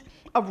fruit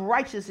of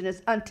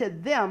righteousness unto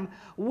them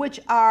which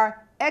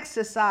are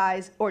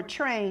exercised or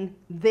trained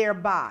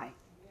thereby.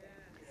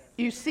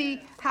 You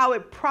see how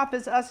it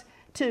profits us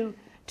to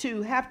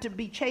have to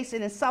be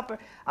chastened and suffer.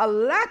 A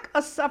lack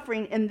of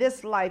suffering in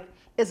this life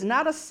is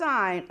not a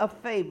sign of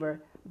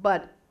favor,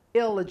 but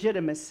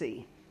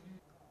illegitimacy.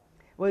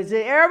 Well,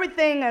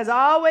 everything is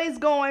always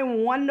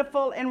going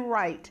wonderful and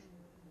right.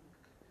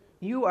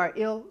 You are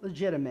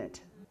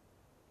illegitimate.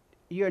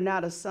 You're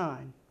not a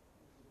son.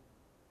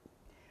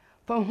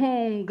 For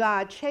whom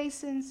God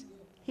chastens,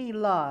 he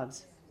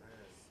loves.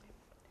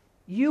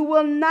 You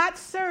will not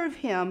serve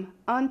him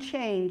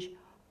unchanged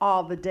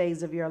all the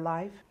days of your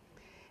life.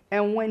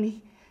 And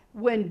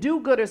when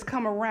do-gooders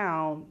come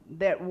around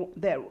that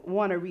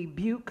want to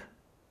rebuke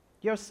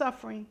your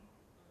suffering,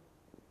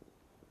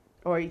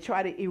 or you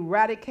try to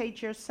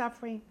eradicate your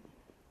suffering,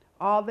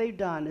 all they've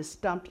done is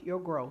stumped your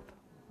growth.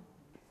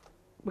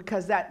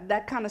 Because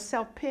that kind of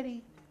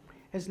self-pity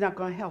is not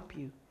going to help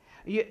you.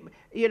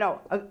 You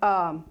know,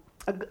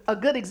 a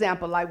good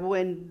example, like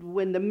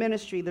when the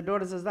ministry, the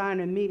Daughters of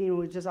Zion, are meeting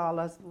with just all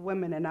us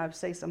women, and I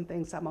say some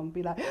things, I'm going to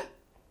be like,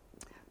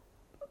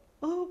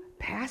 oh,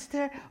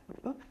 pastor,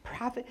 oh,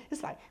 prophet.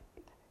 It's like,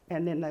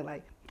 and then they're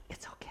like,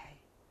 it's okay.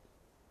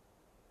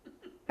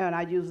 And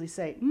I usually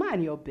say,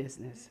 mind your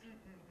business.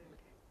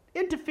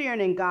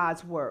 Interfering in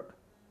God's work.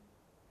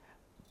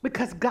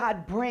 Because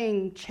God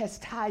brings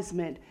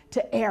chastisement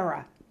to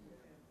error.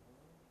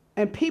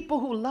 And people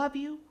who love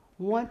you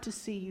want to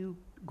see you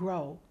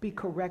grow, be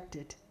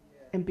corrected,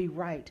 and be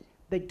right.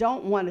 They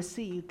don't want to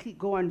see you keep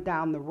going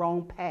down the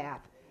wrong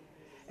path.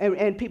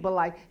 And people are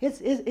like,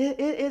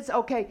 it's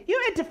okay.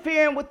 You're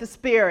interfering with the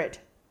Spirit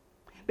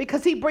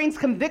because he brings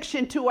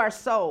conviction to our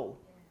soul.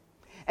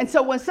 And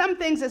so when some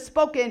things are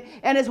spoken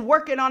and is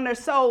working on their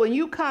soul, and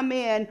you come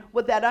in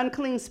with that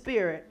unclean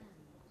spirit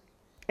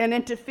and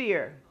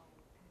interfere,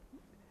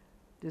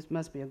 this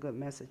must be a good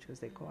message because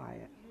they're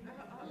quiet.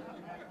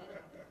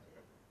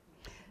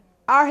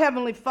 Our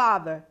Heavenly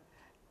Father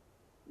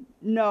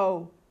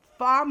knows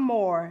far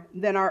more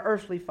than our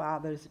earthly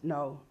fathers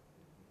know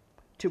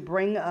to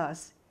bring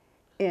us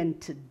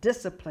into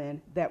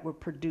discipline that will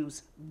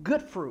produce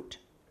good fruit.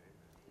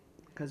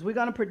 Because we're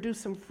going to produce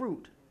some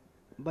fruit,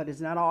 but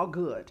it's not all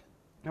good,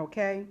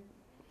 okay?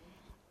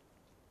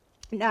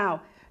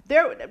 Now,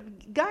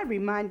 God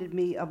reminded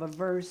me of a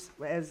verse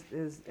as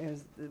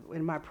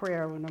in my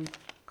prayer when I'm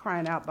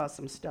crying out about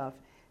some stuff.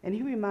 And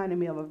he reminded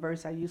me of a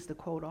verse I used to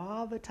quote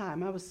all the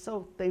time. I was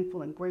so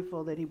thankful and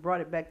grateful that he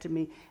brought it back to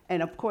me.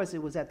 And of course,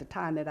 it was at the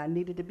time that I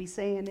needed to be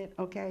saying it,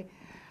 okay?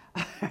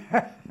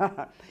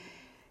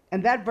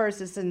 And that verse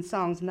is in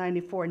Psalms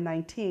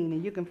 94:19,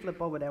 and you can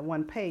flip over that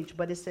one page,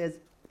 but it says,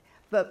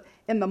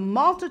 in the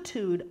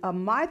multitude of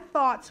my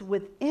thoughts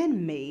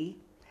within me,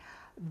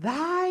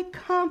 thy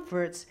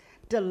comforts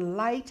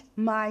delight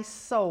my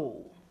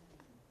soul.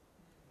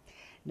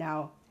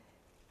 Now,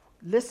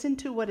 listen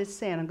to what it's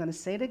saying. I'm going to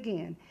say it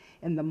again.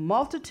 In the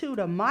multitude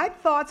of my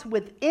thoughts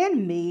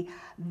within me,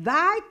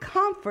 thy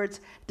comforts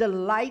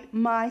delight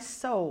my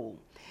soul.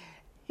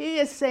 He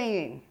is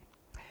saying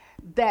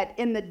that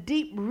in the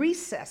deep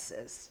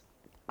recesses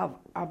of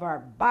our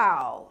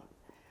bowel,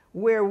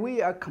 where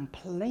we are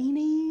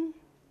complaining,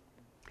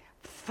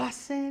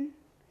 fussing,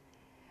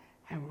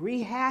 and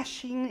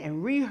rehashing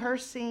and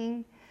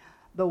rehearsing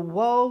the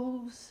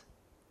woes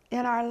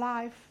in our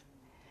life,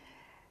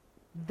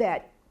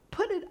 that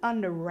put it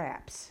under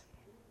wraps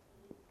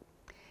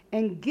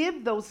and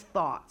give those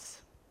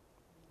thoughts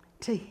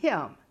to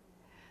him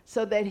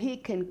so that he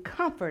can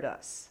comfort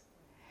us.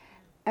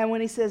 And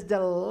when he says,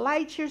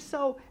 delight your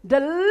soul,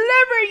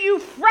 deliver you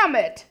from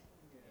it.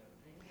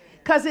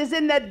 Because it's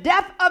in the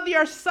depth of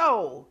your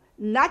soul,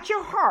 not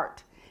your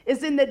heart.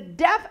 It's in the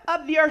depth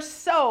of your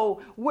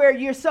soul where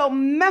you're so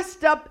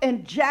messed up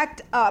and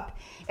jacked up.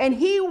 And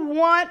he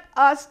wants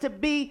us to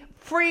be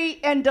free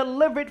and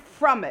delivered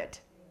from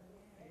it.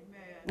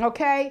 Amen.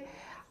 Okay?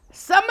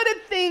 Some of the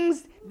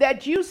things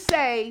that you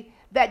say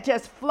that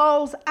just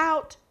flows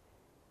out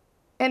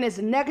and is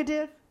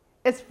negative,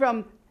 it's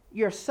from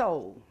your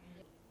soul.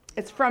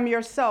 It's from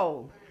your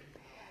soul.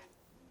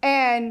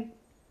 And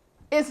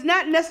it's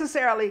not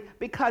necessarily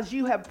because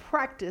you have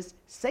practiced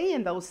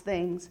saying those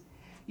things.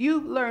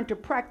 You learned to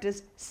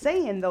practice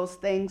saying those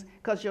things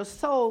because your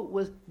soul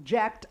was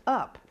jacked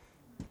up.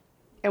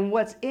 And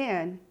what's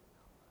in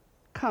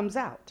comes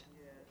out.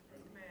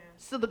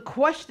 So the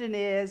question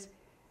is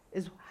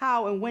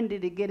how and when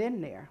did it get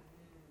in there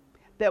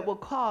that will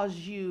cause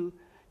you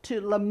to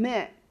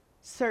lament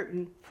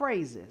certain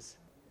phrases?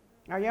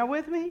 Are y'all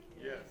with me?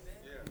 Yes.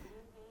 Yeah.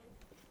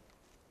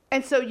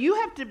 And so you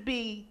have to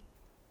be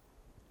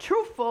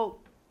truthful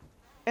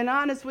and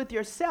honest with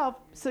yourself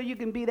so you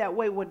can be that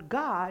way with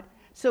God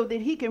so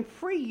that he can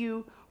free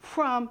you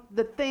from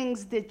the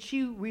things that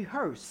you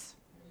rehearse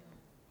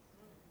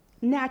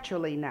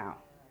naturally now.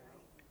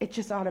 It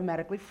just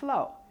automatically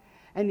flow.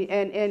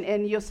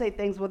 And you'll say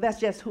things, well, that's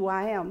just who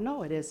I am.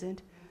 No, it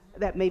isn't.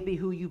 That may be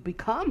who you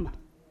become,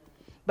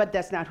 but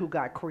that's not who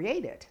God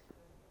created.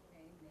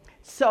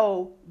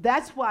 So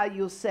that's why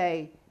you'll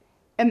say,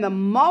 in the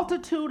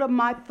multitude of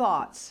my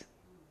thoughts,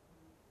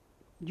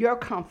 your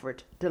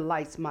comfort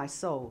delights my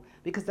soul,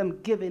 because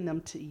I'm giving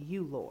them to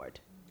you, Lord,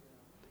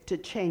 to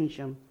change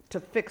them, to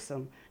fix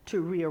them,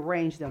 to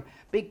rearrange them.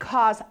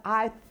 Because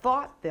I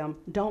thought them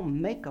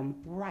don't make them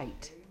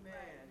right. Amen.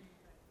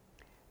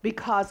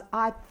 Because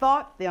I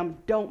thought them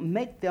don't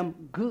make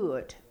them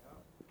good.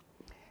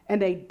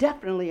 And they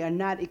definitely are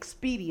not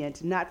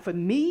expedient, not for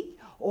me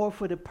or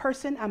for the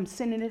person I'm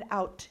sending it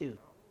out to.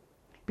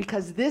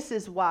 Because this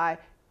is why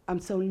I'm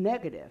so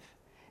negative.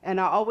 And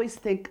I always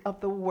think of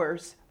the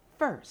worst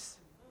first.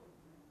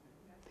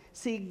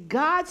 See,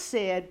 God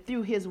said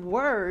through his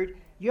word,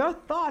 your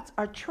thoughts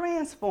are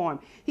transformed.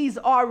 He's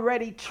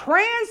already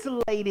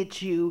translated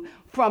you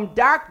from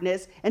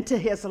darkness into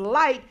his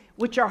light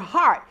with your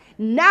heart.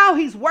 Now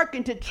he's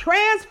working to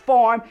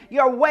transform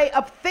your way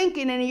of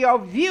thinking and your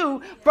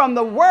view from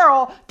the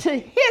world to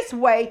his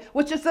way,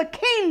 which is a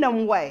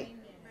kingdom way.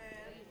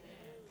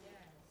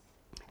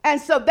 And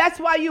so that's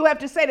why you have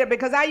to say that,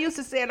 because I used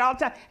to say it all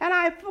the time, and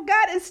I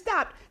forgot and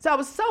stopped. So I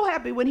was so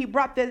happy when he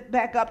brought that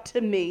back up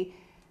to me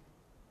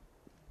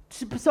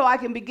so I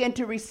can begin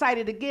to recite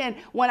it again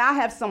when I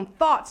have some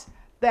thoughts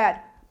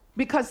that,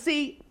 because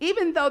see,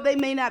 even though they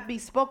may not be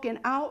spoken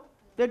out,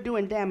 they're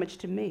doing damage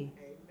to me.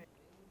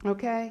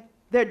 Okay?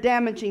 They're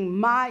damaging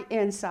my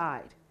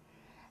inside.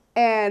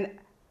 And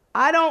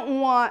I don't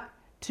want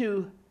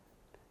to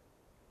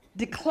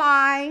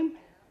decline,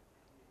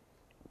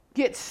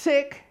 get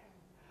sick,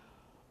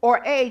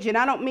 or age, and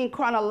I don't mean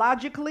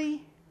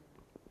chronologically,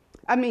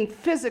 I mean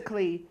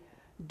physically,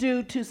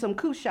 due to some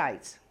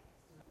Cushites.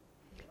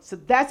 So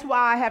that's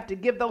why I have to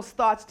give those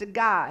thoughts to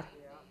God,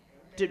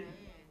 to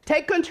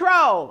take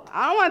control.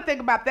 I don't want to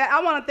think about that.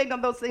 I want to think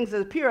of those things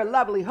as pure,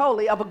 lovely,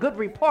 holy, of a good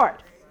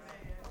report.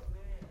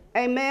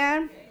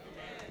 Amen?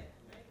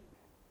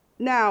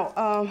 Now,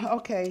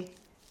 okay,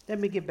 let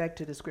me get back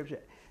to the scripture.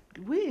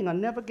 We ain't going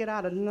to never get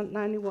out of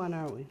 91,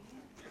 are we?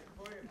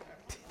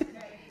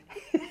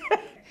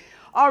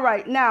 All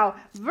right, now,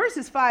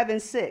 verses 5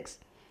 and 6,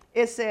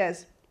 it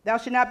says, thou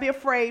shalt not be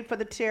afraid for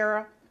the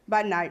terror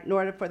by night,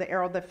 nor for the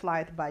arrow that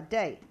flieth by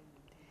day,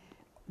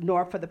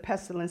 nor for the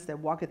pestilence that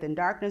walketh in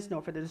darkness, nor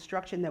for the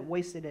destruction that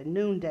wasteth at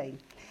noonday.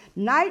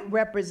 Night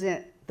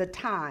represent the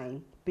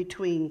time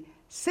between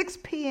 6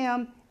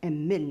 p.m.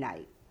 and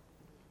midnight,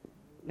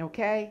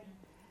 okay?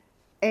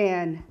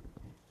 And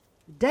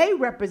day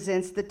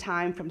represents the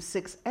time from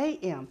 6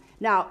 a.m.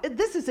 Now,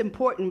 this is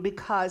important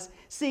because,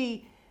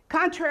 see,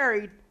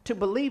 contrary to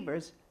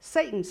believers,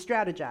 Satan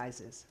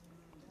strategizes.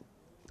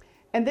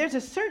 And there's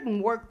a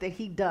certain work that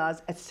he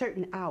does at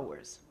certain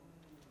hours.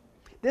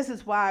 This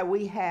is why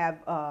we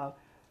have,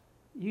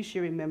 you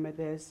should remember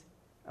this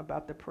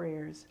about the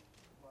prayers.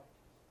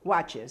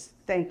 Watches,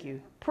 thank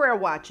you. Prayer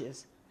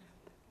watches.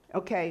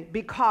 Okay,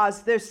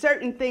 because there's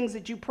certain things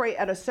that you pray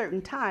at a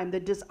certain time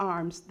that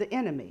disarms the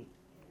enemy.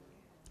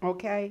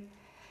 Okay,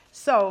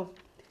 so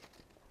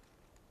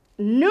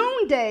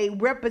noonday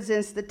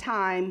represents the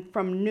time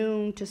from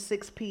noon to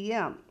 6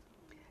 p.m.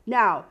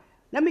 Now,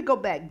 let me go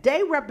back.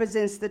 Day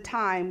represents the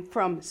time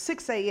from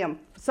 6 a.m.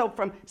 So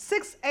from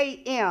 6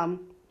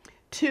 a.m.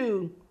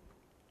 to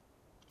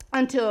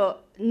until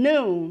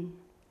noon,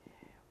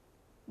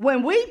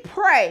 when we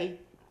pray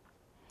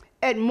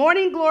at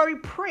Morning Glory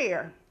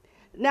Prayer,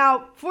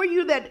 now for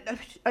you that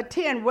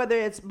attend, whether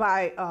it's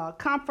by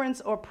conference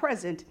or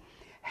present,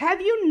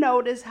 have you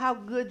noticed how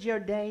good your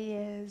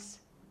day is?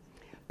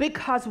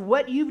 Because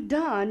what you've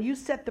done, you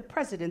set the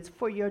precedence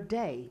for your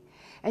day.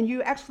 And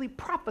you actually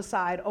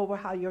prophesied over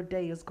how your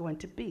day is going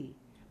to be,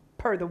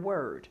 per the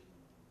word.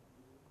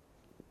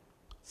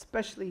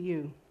 Especially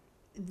you.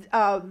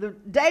 The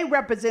day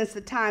represents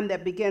the time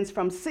that begins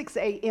from 6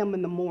 a.m.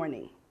 in the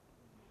morning.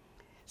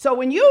 So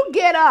when you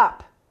get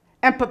up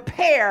and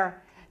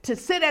prepare to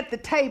sit at the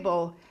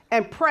table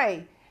and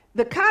pray,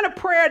 The kind of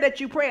prayer that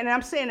you pray, and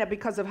I'm saying that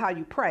because of how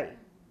you pray.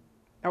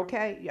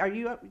 Okay?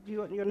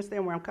 You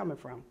understand where I'm coming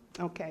from?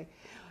 Okay.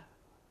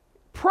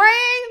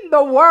 Praying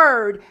the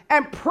word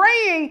and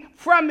praying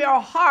from your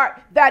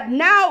heart that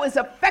now is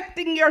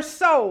affecting your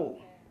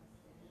soul.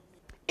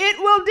 It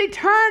will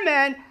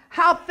determine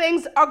how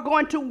things are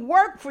going to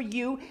work for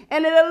you,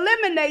 and it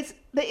eliminates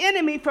the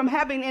enemy from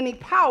having any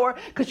power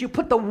because you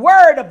put the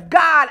word of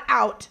God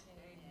out.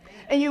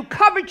 And you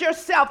covered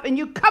yourself and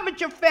you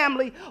covered your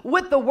family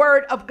with the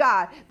word of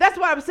God. That's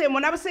what I was saying.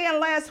 When I was saying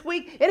last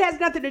week, it has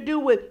nothing to do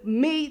with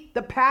me,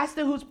 the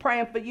pastor who's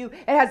praying for you.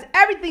 It has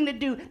everything to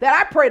do that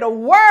I pray the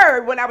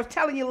word when I was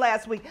telling you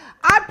last week.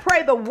 I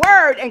pray the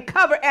word and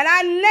cover, and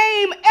I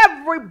name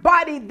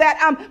everybody that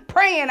I'm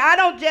praying. I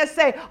don't just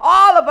say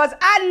all of us.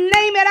 I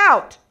name it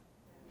out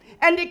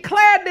and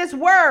declare this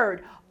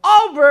word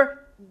over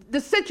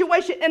the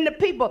situation and the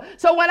people.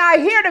 So when I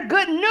hear the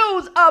good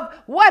news of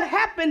what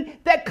happened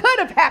that could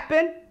have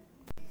happened,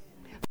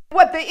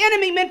 what the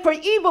enemy meant for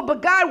evil,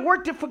 but God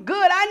worked it for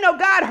good, I know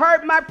God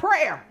heard my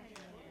prayer.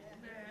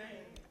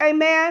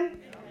 Amen.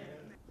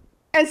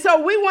 And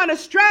so we want to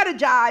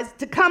strategize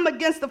to come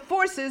against the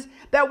forces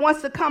that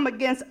wants to come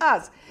against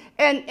us.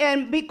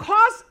 And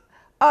because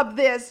of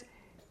this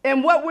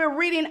and what we're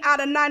reading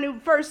out of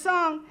 91st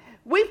Psalm,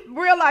 we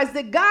realize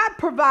that God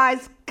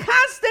provides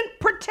constant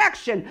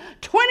protection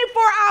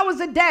 24 hours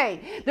a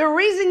day. The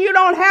reason you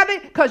don't have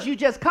it, because you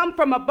just come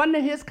from up under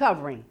his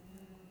covering.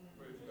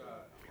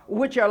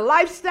 With your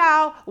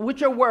lifestyle, with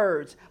your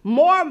words.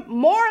 More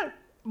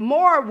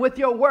with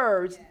your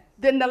words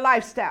than the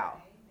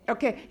lifestyle.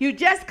 Okay, you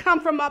just come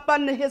from up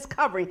under his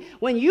covering.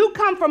 When you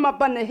come from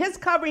up under his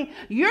covering,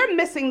 you're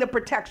missing the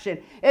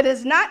protection. It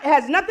has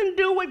nothing to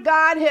do with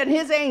God and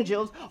his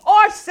angels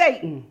or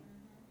Satan.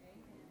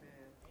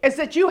 It's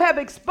that you have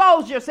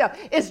exposed yourself.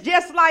 It'll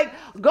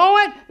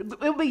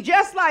be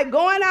just like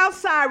going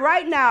outside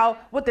right now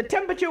with the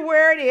temperature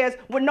where it is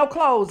with no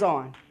clothes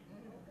on.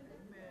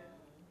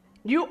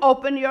 You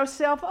open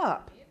yourself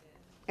up.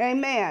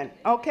 Amen.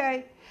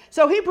 Okay?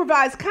 So he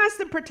provides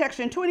constant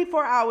protection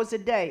 24 hours a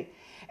day.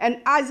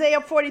 And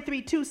Isaiah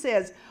 43:2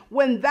 says,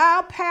 when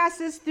thou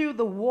passest through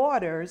the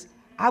waters,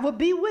 I will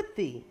be with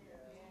thee.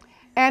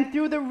 And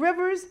through the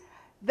rivers,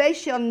 they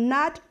shall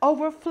not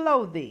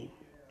overflow thee.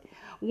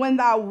 When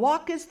thou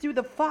walkest through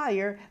the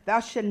fire,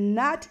 thou shalt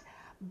not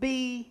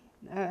be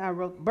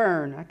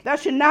burned. Thou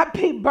shalt not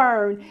be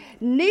burned,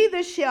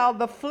 neither shall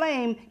the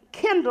flame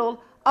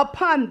kindle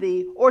upon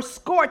thee or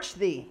scorch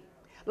thee.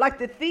 Like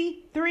the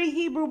three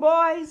Hebrew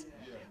boys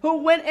who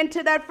went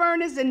into that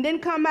furnace and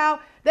didn't come out,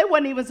 they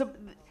wasn't even,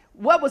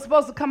 what was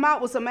supposed to come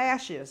out was some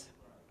ashes.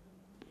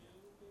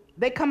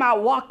 They come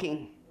out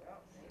walking,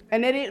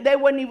 and they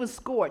wasn't even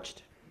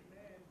scorched.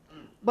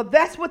 But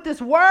that's what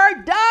this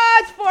word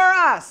does for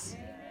us.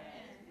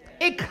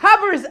 It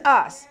covers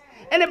us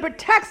and it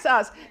protects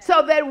us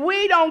so that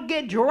we don't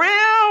get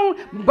drowned,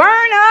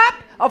 burned up,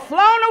 or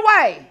flown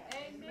away.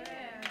 Amen.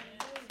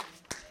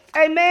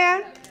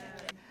 Amen.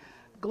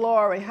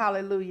 Glory.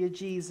 Hallelujah,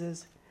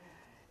 Jesus.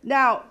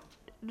 Now,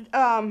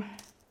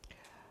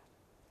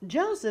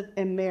 Joseph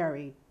and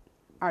Mary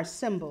are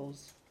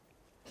symbols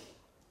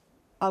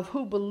of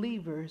who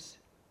believers,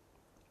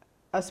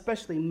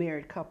 especially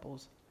married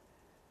couples,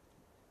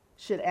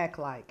 should act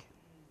like.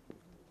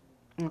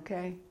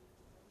 Okay?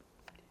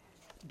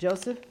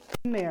 Joseph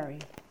and Mary.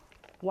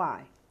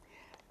 Why?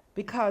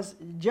 Because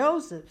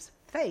Joseph's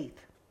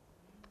faith,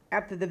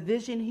 after the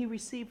vision he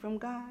received from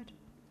God,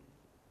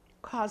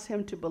 caused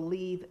him to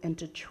believe and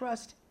to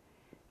trust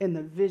in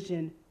the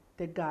vision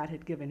that God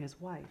had given his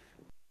wife.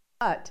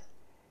 But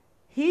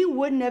he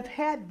wouldn't have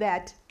had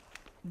that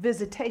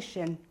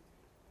visitation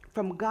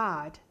from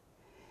God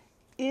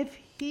if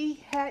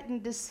he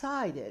hadn't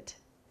decided,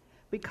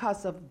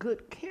 because of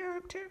good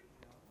character,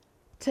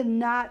 to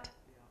not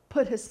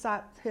put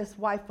his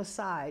wife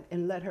aside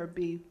and let her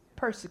be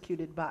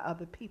persecuted by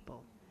other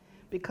people,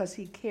 because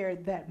he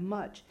cared that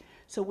much.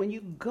 So when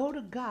you go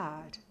to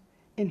God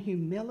in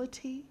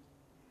humility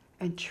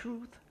and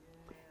truth,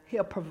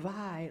 he'll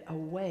provide a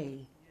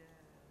way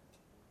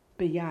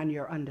beyond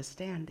your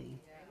understanding.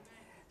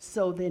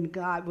 So then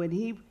God, when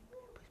he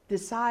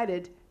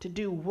decided to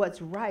do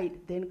what's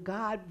right, then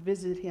God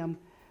visited him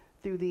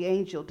through the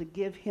angel to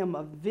give him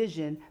a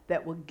vision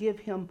that will give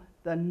him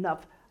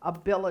enough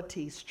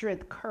ability,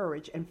 strength,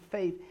 courage, and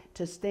faith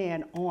to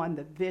stand on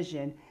the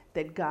vision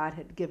that God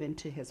had given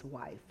to his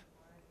wife.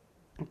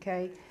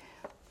 Okay?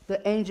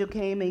 The angel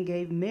came and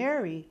gave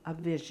Mary a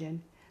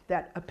vision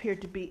that appeared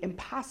to be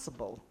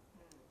impossible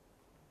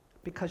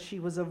because she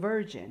was a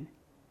virgin.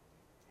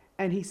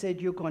 And he said,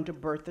 you're going to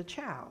birth a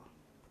child.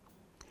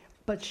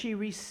 But she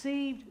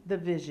received the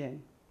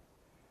vision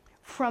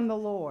from the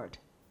Lord.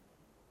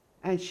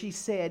 And she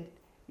said,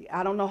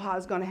 I don't know how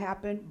it's going to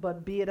happen,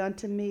 but be it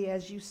unto me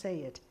as you say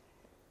it.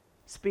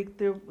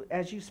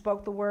 As you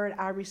spoke the word,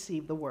 I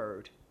received the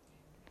word.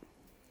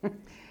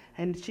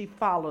 And she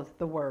followed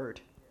the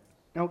word.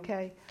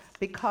 Okay?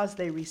 Because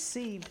they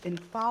received and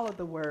followed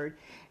the word.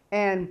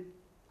 And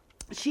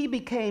she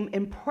became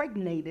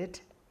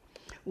impregnated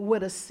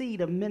with a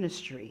seed of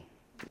ministry.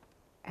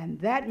 And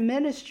that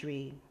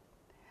ministry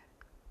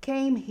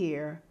came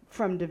here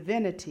from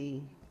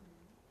divinity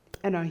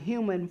in a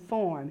human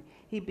form.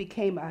 He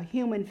became a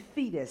human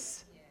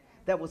fetus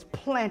that was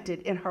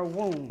planted in her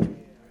womb,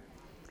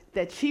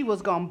 that she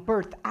was going to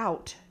birth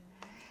out.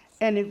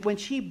 And when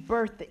she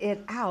birthed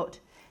it out,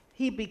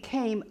 he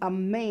became a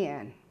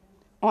man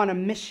on a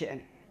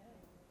mission.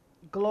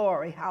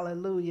 Glory,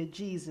 hallelujah,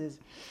 Jesus.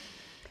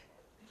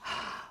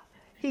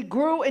 He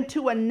grew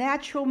into a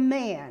natural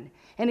man,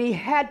 and he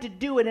had to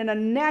do it in a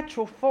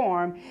natural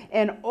form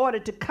in order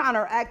to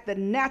counteract the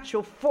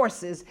natural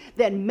forces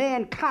that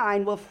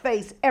mankind will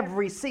face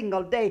every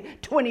single day,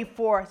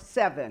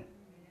 24/7.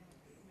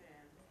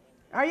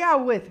 Are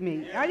y'all with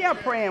me? Are y'all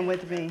praying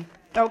with me?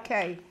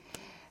 Okay.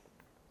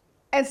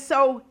 And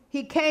so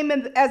he came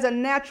in as a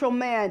natural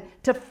man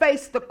to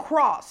face the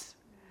cross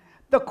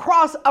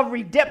of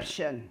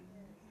redemption,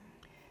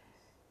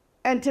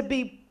 and to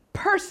be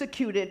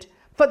persecuted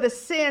for the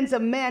sins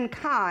of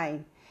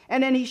mankind.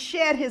 And then he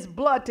shed his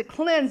blood to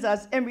cleanse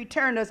us and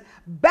return us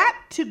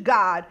back to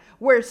God,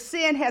 where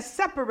sin has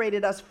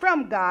separated us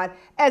from God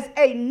as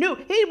a new.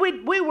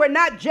 We were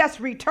not just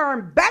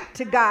returned back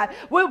to God.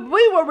 We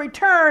were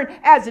returned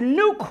as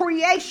new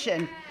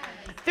creation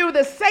through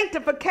the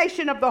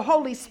sanctification of the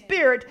Holy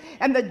Spirit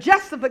and the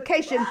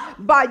justification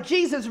by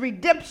Jesus'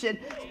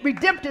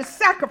 redemptive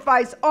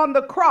sacrifice on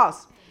the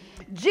cross.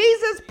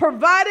 Jesus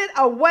provided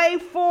a way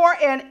for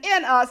and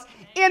in us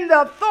in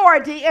the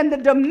authority and the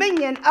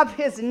dominion of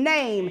his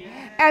name,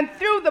 and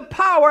through the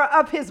power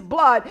of his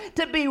blood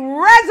to be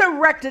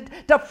resurrected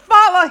to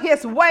follow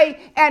his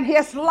way and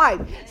his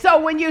life. So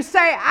when you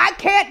say, I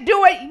can't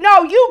do it,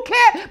 no, you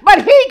can't,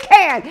 but he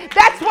can.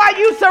 That's why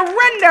you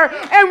surrender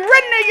and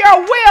render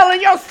your will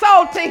and your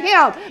soul to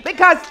him,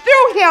 because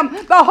through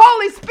him, the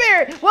Holy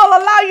Spirit will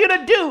allow you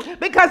to do,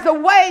 because the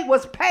way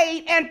was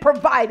paid and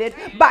provided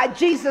by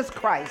Jesus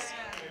Christ.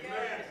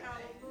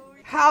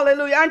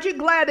 Hallelujah. Aren't you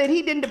glad that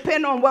he didn't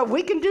depend on what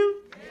we can do,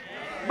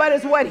 but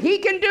it's what he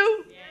can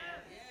do?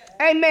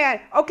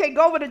 Amen. Okay,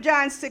 go over to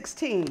John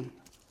 16.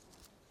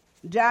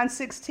 John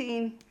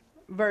 16,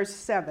 verse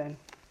 7.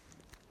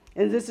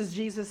 And this is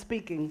Jesus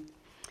speaking.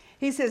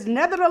 He says,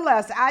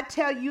 nevertheless, I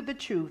tell you the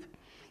truth.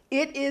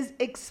 It is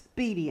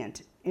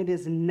expedient, it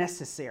is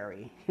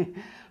necessary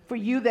for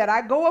you that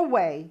I go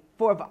away.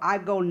 For if I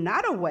go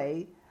not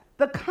away,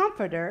 the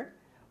Comforter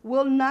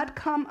will not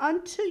come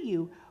unto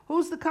you.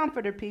 Who's the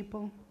Comforter,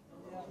 people?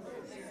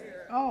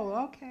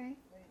 Oh, okay.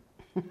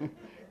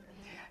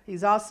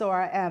 He's also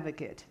our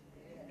advocate.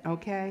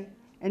 Okay?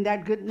 Isn't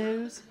that good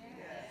news?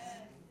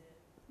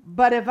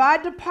 But if I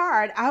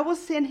depart, I will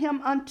send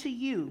him unto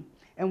you.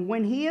 And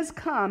when he is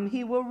come,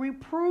 he will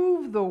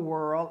reprove the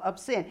world of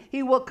sin.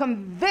 He will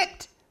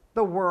convict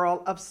the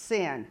world of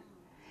sin.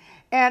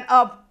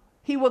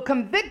 He will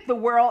convict the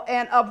world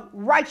and of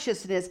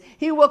righteousness.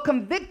 He will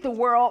convict the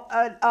world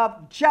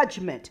of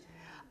judgment.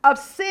 Of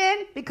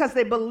sin, because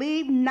they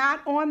believe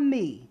not on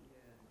me.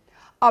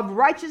 Of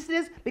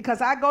righteousness,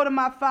 because I go to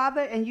my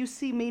Father and you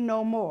see me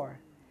no more.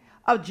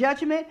 Of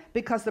judgment,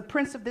 because the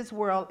prince of this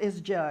world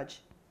is judged.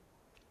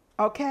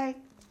 Okay?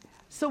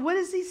 So what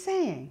is he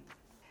saying?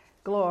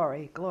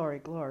 Glory, glory,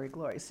 glory,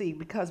 glory. See,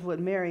 because what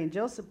Mary and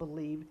Joseph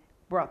believed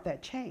brought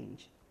that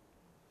change.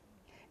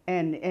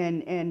 And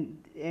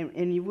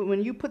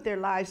when you put their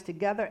lives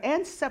together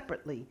and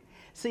separately,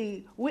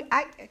 see,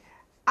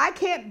 I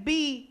can't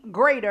be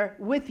greater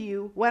with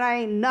you when I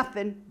ain't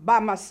nothing by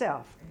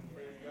myself.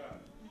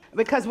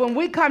 Because when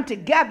we come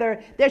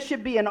together, there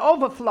should be an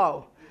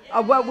overflow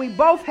of what we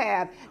both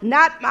have.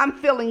 Not I'm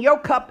filling your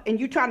cup and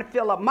you trying to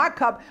fill up my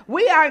cup.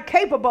 We aren't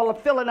capable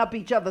of filling up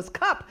each other's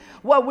cup.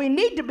 What we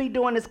need to be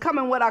doing is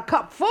coming with our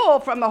cup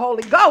full from the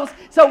Holy Ghost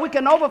so we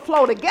can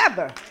overflow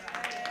together.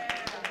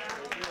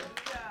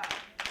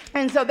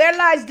 And so their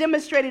lives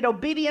demonstrated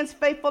obedience,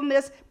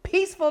 faithfulness,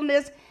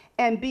 peacefulness,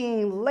 and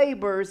being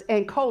laborers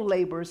and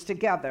co-laborers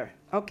together.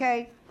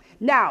 Okay?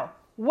 Now,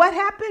 what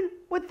happened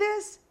with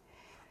this?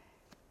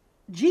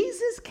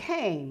 Jesus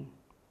came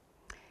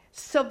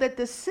so that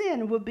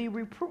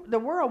the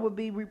world would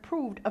be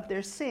reproved of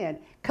their sin,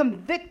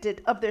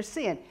 convicted of their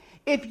sin.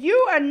 If you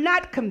are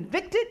not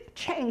convicted,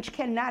 change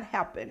cannot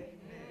happen.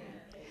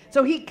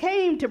 So he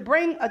came to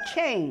bring a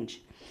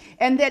change,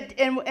 and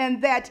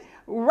that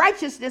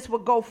righteousness will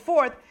go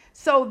forth,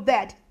 so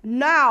that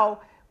now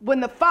when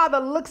the Father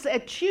looks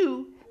at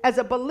you as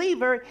a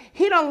believer,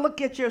 he don't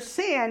look at your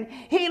sin,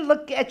 he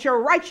look at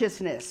your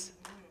righteousness.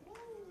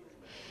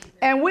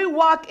 And we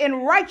walk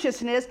in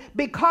righteousness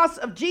because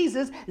of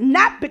Jesus,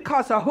 not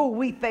because of who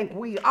we think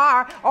we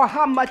are or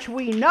how much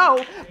we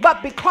know,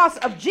 but because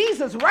of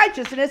Jesus'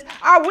 righteousness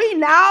are we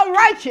now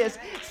righteous.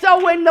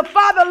 So when the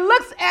Father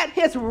looks at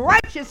his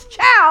righteous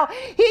child,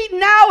 he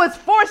now is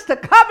forced to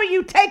cover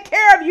you, take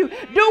care of you,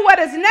 do what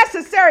is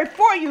necessary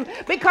for you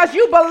because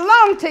you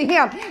belong to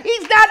him.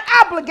 He's not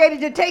obligated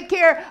to take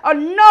care of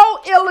no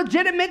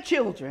illegitimate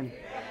children.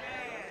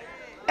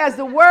 As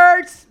the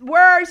word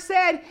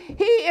said,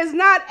 he is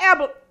not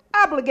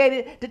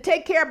obligated to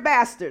take care of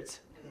bastards.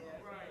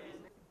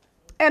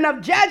 and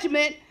of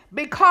judgment,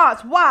 because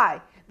why?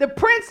 The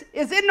prince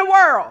is in the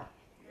world.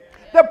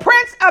 The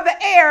prince of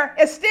the air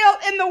is still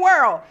in the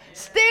world,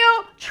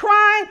 still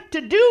trying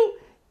to do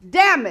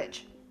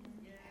damage.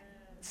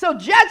 So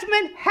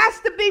judgment has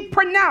to be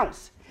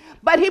pronounced,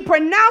 but he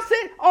pronounced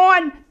it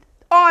on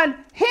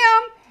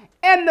him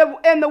and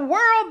the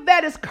world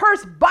that is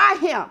cursed by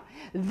him.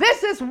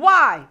 This is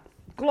why,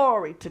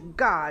 glory to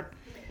God,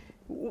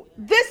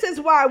 this is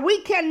why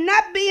we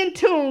cannot be in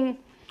tune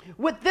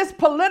with this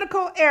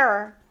political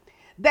error,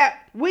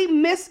 that we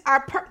miss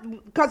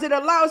because it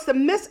allows us to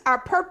miss our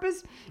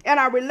purpose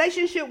and our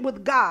relationship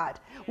with God.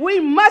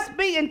 We must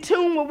be in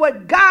tune with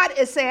what God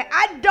is saying.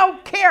 I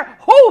don't care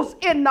who's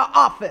in the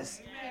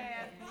office.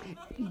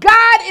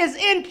 God is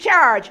in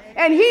charge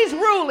and he's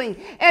ruling.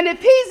 And if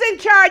he's in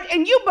charge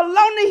and you belong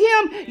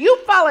to him, you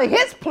follow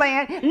his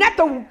plan, not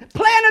the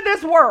plan of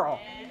this world.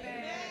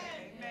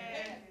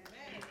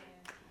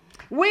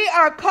 We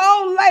are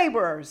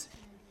co-laborers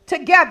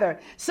together.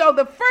 So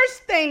the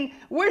first thing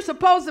we're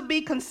supposed to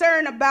be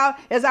concerned about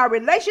is our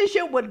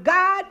relationship with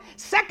God,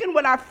 second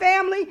with our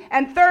family,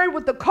 and third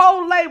with the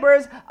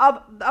co-laborers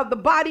of the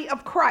body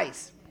of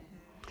Christ.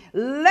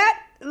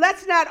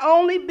 Let's not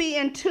only be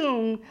in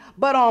tune,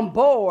 but on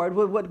board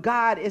with what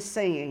God is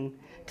saying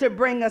to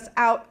bring us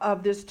out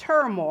of this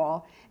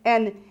turmoil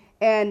and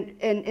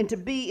to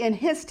be in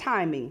his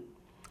timing.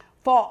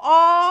 For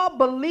all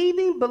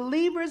believing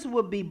believers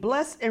will be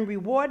blessed and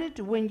rewarded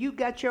when you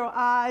got your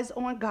eyes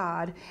on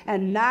God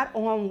and not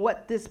on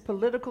what this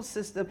political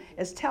system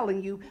is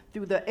telling you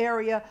through the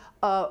area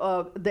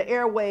of the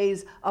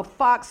airways of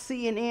Fox,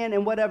 CNN,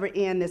 and whatever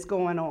end that's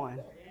going on.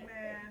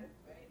 Amen.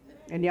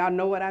 And y'all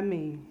know what I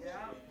mean.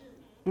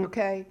 Yeah.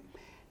 Okay?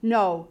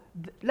 No,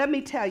 let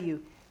me tell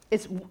you,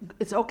 it's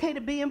okay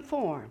to be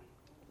informed,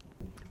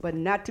 but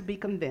not to be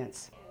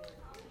convinced.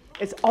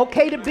 It's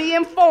okay to be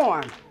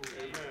informed,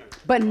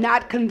 but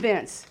not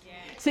convinced.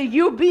 See,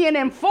 you being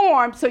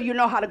informed so you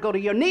know how to go to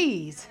your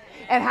knees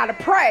and how to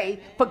pray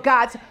for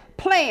God's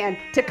plan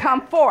to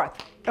come forth,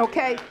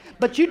 okay?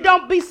 But you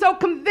don't be so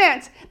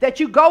convinced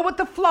that you go with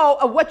the flow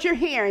of what you're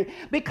hearing,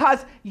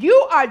 because you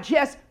are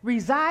just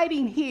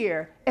residing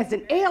here as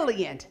an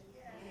alien.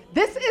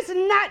 This is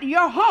not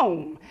your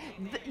home.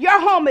 Your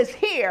home is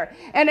here.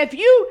 And if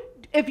you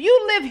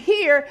live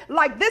here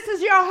like this is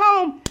your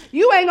home,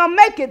 you ain't gonna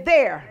make it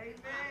there.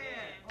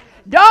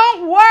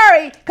 Don't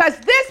worry, because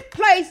this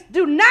place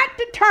do not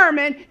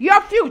determine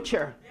your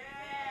future.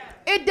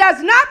 It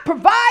does not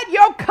provide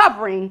your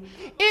covering.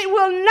 It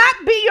will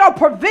not be your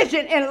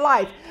provision in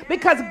life,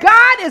 because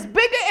God is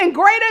bigger and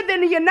greater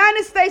than the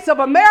United States of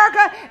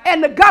America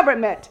and the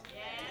government.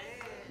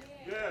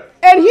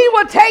 And he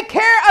will take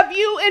care of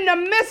you in the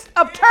midst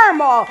of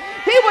turmoil.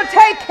 He will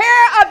take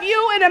care of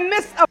you in the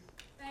midst of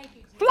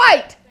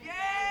flight.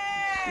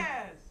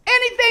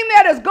 Anything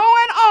that is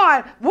going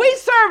on, we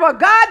serve a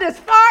God that's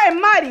far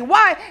and mighty.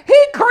 Why? He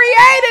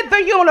created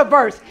the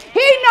universe.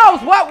 He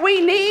knows what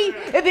we need.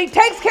 If he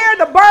takes care of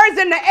the birds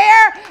in the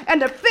air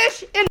and the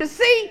fish in the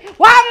sea,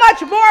 well, how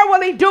much more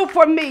will he do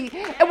for me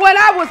when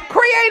I was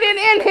created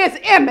in his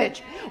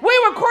image? We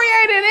were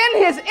created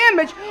in his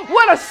image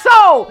with a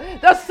soul.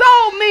 The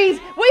soul means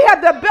we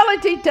have the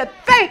ability to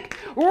think,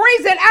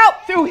 reason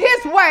out through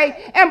his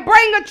way, and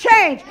bring a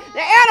change.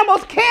 The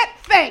animals can't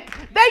think.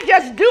 They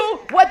just do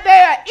what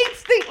they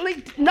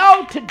instinctively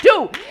know to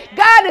do.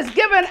 God has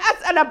given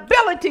us an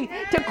ability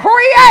to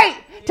create,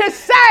 to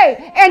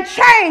say, and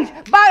change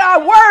by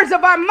our words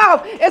of our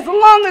mouth, as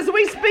long as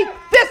we speak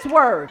this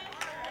word.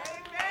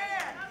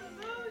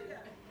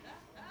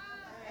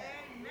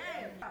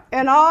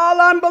 And all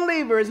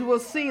unbelievers will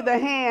see the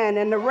hand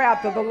and the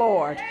wrath of the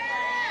Lord,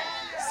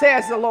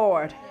 says the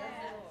Lord.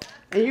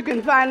 And you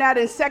can find that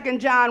in 2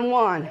 John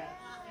 1.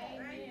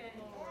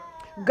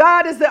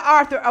 God is the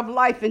author of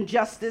life and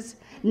justice,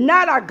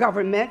 not our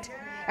government.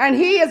 And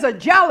he is a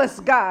jealous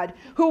God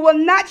who will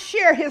not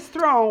share his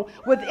throne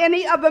with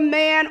any other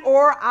man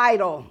or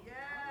idol.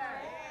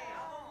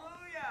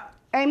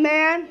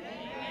 Amen?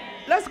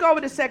 Let's go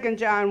over to 2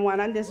 John 1.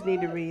 I just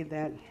need to read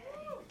that.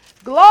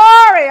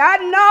 Glory, I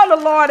know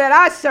the Lord that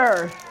I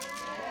serve,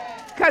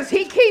 because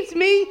he keeps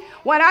me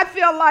when I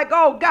feel like,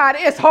 oh God,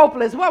 it's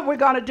hopeless. What we're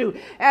going to do?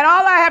 And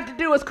all I have to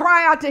do is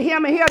cry out to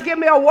him, and he'll give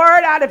me a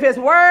word out of his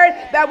word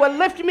that will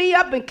lift me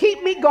up and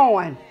keep me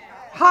going.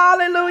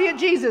 Hallelujah,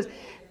 Jesus.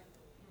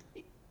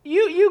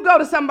 You go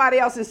to somebody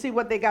else and see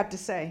what they got to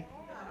say.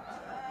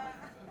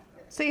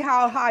 See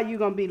how high you're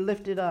going to be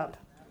lifted up.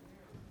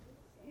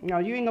 No,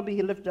 you ain't going to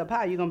be lifted up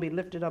high. You're going to be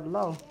lifted up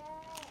low.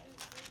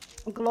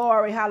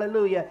 Glory,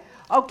 hallelujah.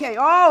 Okay,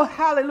 oh,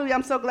 hallelujah.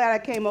 I'm so glad I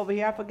came over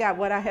here. I forgot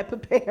what I had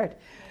prepared.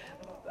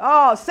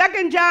 Oh,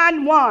 2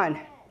 John 1.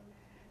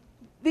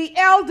 The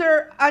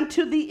elder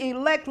unto the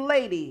elect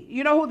lady.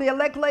 You know who the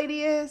elect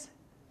lady is?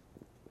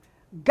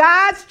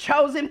 God's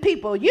chosen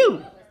people,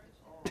 you.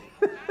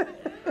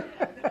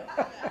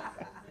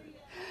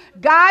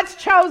 God's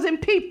chosen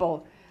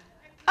people.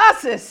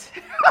 Us.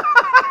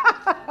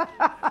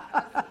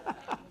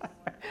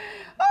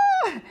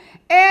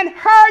 And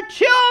her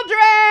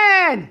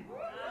children.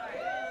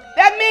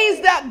 That That means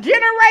the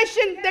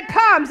generation that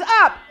comes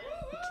up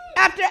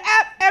after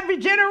every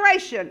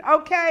generation,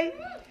 okay?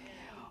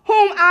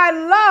 Whom I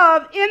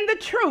love in the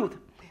truth.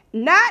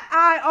 Not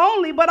I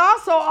only, but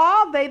also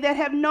all they that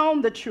have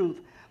known the truth.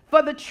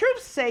 For the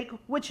truth's sake,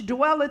 which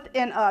dwelleth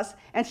in us,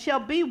 and shall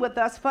be with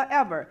us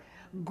forever.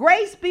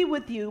 Grace be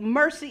with you,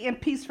 mercy and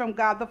peace from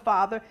God the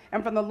Father,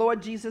 and from the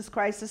Lord Jesus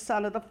Christ, the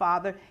Son of the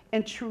Father,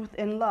 in truth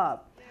and love.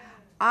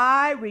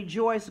 I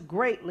rejoice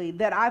greatly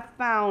that I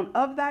found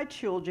of thy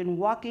children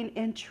walking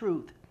in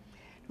truth.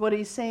 What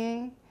he's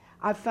saying,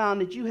 I found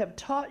that you have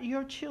taught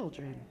your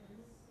children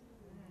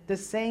the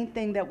same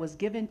thing that was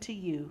given to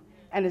you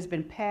and has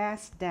been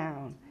passed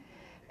down,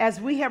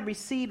 as we have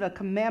received a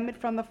commandment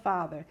from the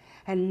Father.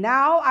 And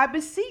now I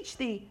beseech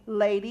thee,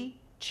 lady,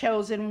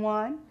 chosen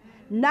one,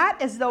 not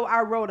as though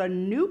I wrote a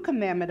new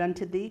commandment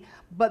unto thee,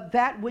 but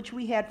that which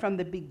we had from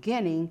the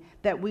beginning,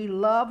 that we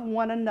love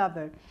one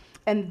another.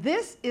 And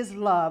this is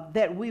love,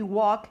 that we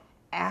walk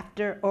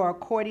after or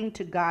according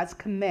to God's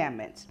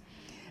commandments.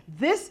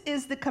 This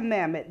is the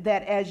commandment,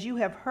 that as you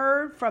have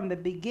heard from the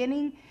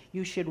beginning,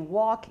 you should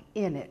walk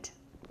in it.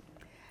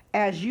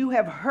 As you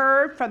have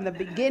heard from the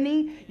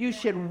beginning, you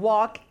should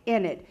walk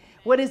in it.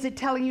 What is it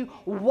telling you?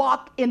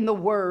 Walk in the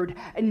word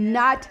and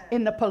not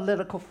in the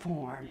political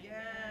form.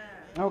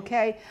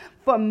 Okay?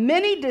 For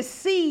many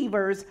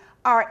deceivers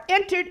are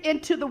entered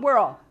into the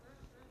world.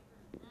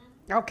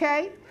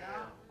 Okay?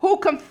 Who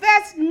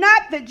confess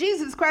not that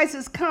Jesus Christ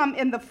has come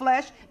in the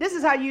flesh. This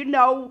is how you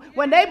know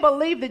when they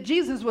believe that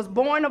Jesus was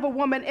born of a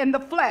woman in the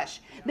flesh.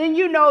 Then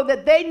you know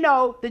that they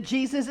know that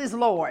Jesus is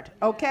Lord.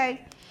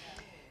 Okay?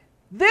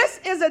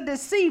 This is a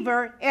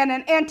deceiver and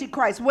an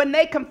antichrist when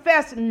they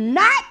confess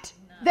not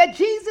that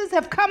Jesus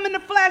have come in the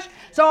flesh.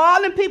 So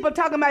all them people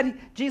talking about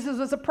Jesus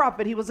was a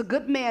prophet, he was a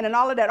good man and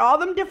all of that. All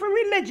them different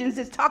religions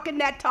is talking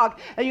that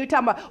talk. And you're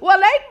talking about, well,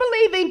 they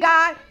believe in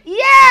God.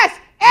 Yes,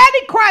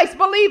 Antichrist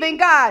believe in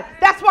God.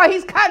 That's why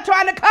he's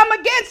trying to come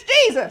against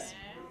Jesus.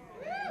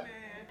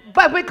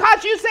 But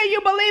because you say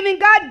you believe in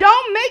God,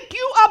 don't make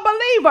you a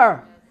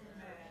believer.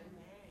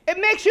 It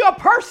makes you a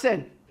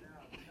person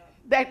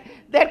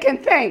that can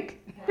think.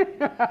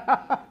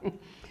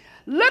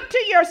 Look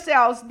to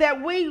yourselves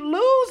that we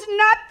lose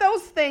not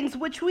those things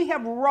which we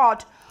have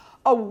wrought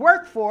or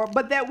worked for,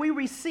 but that we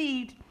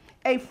received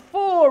a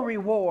full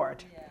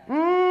reward.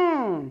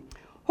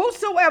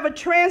 Whosoever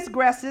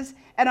transgresses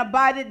and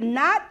abideth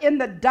not in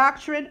the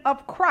doctrine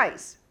of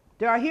Christ.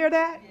 Do I hear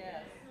that?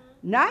 Yes.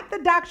 Not the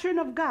doctrine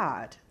of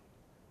God.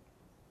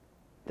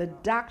 The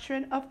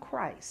doctrine of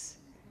Christ.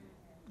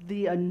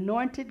 The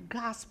anointed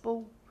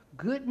gospel,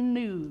 good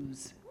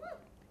news.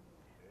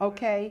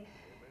 Okay?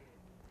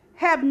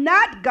 Have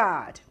not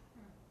God.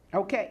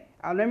 Okay,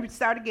 let me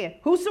start again.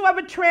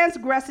 Whosoever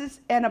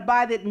transgresses and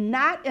abideth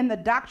not in the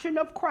doctrine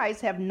of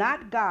Christ have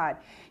not God.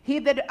 He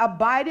that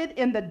abideth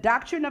in the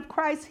doctrine of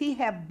Christ, he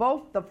have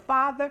both the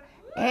Father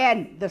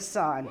and the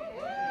Son.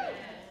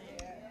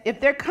 If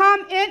there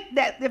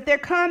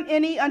come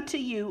any unto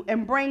you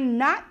and bring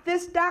not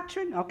this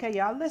doctrine, okay,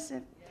 y'all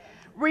listen.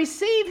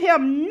 Receive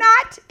him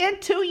not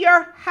into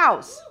your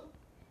house.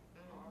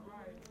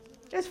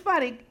 It's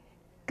funny,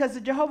 because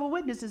the Jehovah's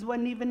Witnesses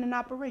wasn't even in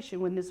operation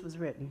when this was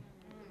written.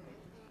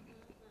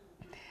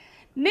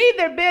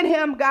 Neither bid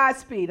him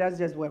Godspeed. I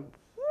just went,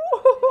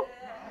 woo.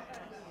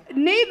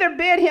 Neither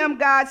bid him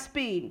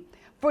Godspeed.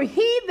 For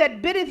he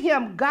that biddeth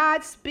him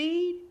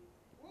Godspeed,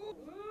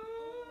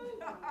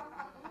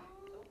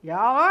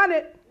 y'all on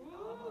it,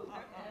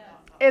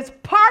 is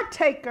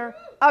partaker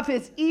of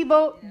his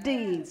evil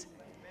deeds.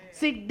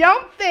 See,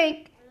 don't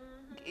think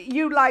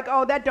you like,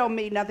 oh, that don't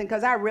mean nothing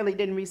because I really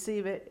didn't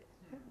receive it.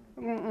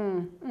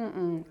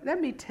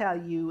 Let me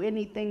tell you,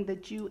 anything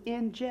that you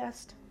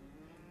ingest,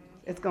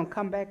 it's going to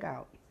come back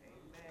out.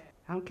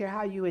 I don't care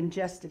how you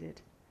ingested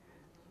it.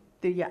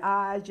 Through your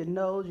eyes, your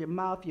nose, your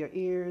mouth, your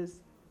ears,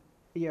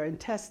 your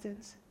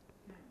intestines,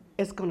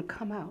 it's going to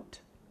come out.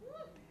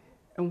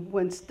 And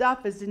when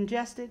stuff is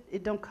ingested,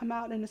 it don't come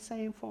out in the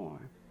same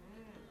form.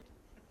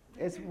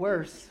 It's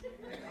worse.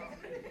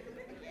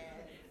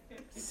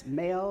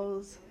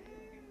 Smells,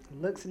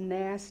 looks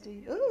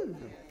nasty. Ooh.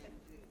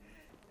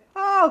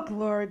 Oh,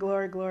 glory,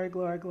 glory, glory,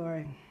 glory,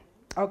 glory.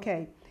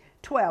 Okay,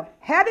 12.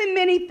 Having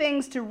many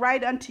things to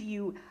write unto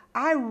you,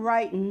 I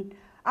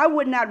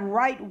would not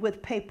write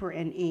with paper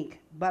and ink,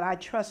 but I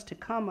trust to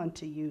come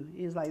unto you.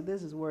 He's like,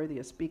 this is worthy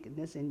of speaking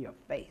this in your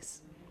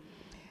face.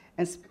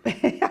 And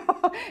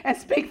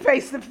speak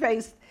face to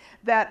face,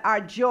 that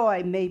our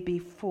joy may be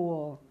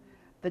full.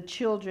 The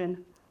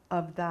children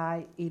of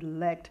thy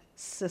elect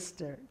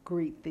sister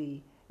greet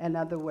thee. In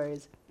other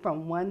words,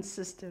 from one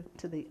sister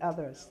to the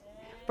others.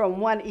 From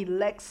one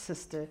elect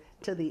sister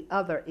to the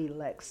other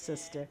elect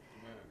sister.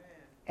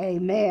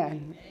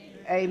 Amen.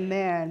 Amen.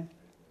 Amen.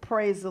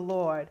 Praise the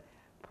Lord.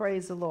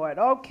 Praise the Lord.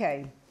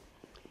 Okay.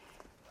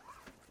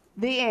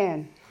 The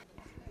end.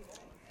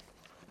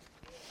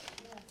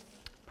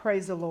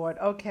 Praise the Lord.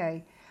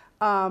 Okay.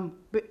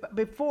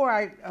 Before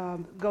I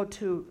go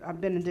to our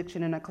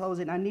benediction and a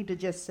closing, I need to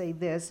just say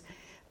this.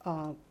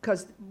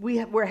 because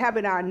we're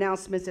having our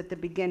announcements at the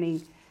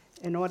beginning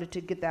in order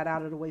to get that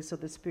out of the way so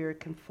the Spirit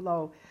can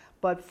flow.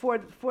 But for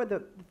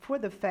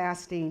the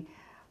fasting,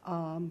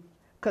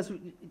 because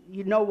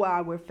you know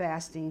why we're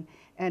fasting,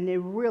 and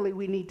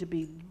we need to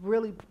be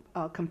really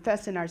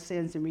confessing our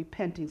sins and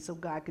repenting so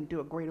God can do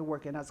a greater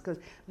work in us, because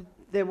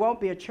there won't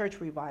be a church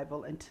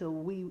revival until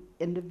we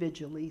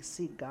individually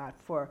seek God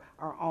for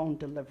our own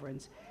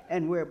deliverance,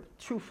 and we're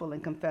truthful in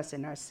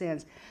confessing our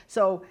sins.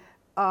 So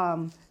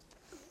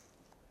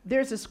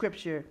there's a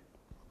scripture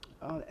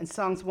in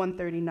Psalms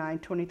 139,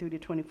 23 to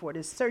 24. It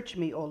says, "Search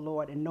me, O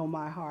Lord, and know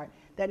my heart."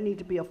 That needs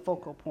to be a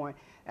focal point.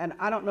 And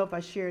I don't know if I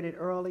shared it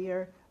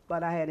earlier,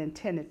 but I had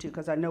intended to,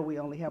 because I know we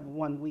only have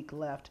 1 week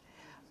left.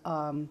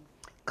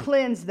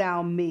 "Cleanse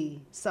thou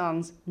me,"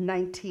 Psalms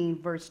 19,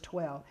 verse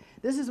 12.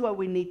 This is what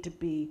we need to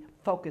be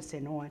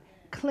focusing on.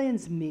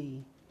 Cleanse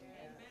me.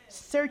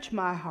 Search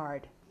my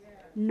heart.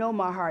 Know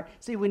my heart.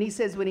 See, when he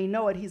says when he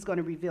know it, he's going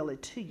to reveal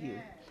it to you.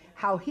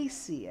 How he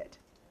see it,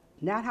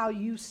 not how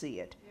you see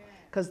it.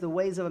 Because the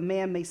ways of a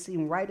man may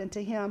seem right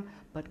unto him,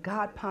 but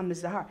God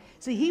ponders the heart.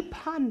 See, he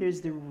ponders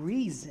the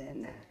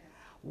reason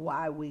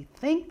why we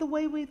think the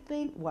way we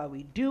think, why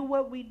we do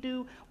what we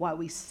do, why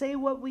we say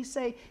what we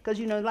say. Because,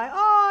 like,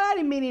 oh, I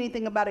didn't mean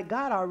anything about it.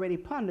 God already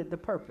pondered the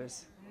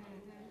purpose.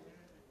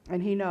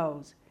 And he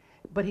knows.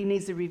 But he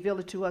needs to reveal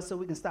it to us so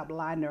we can stop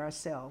lying to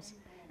ourselves.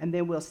 And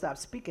then we'll stop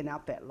speaking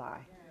out that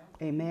lie.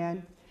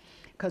 Amen.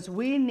 Because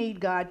we need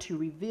God to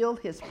reveal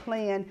his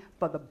plan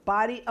for the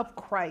body of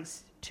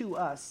Christ to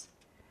us,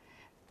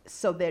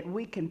 so that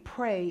we can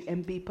pray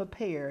and be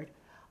prepared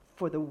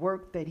for the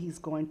work that he's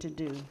going to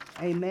do.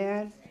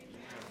 Amen?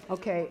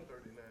 Okay.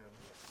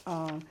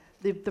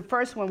 The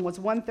first one was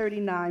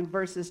 139,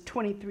 verses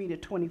 23 to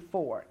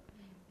 24.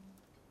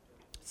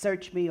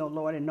 "Search me, O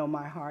Lord, and know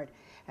my heart."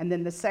 And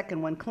then the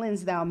second one,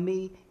 "Cleanse thou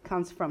me,"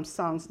 comes from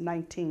Psalms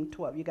 19,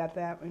 12. You got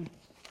that one?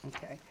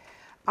 Okay.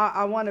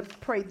 I want to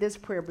pray this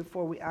prayer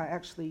before I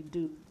actually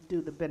do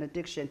the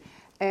benediction.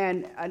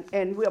 And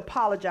we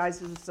apologize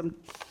for some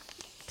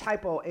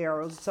typo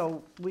errors,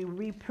 so we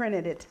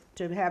reprinted it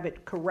to have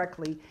it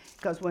correctly,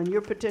 because when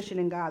you're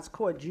petitioning God's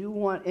court, you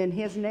want in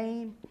his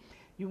name,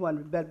 you want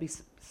to better be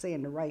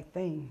saying the right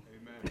thing.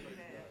 Amen.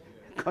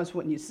 Because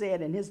when you say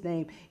it in his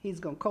name, he's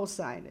going to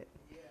co-sign it.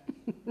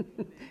 Yeah.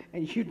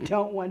 And you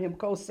don't want him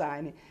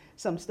co-signing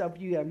some stuff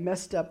you have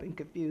messed up and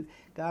confused.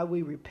 God,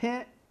 we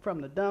repent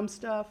from the dumb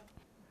stuff.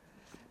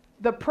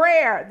 The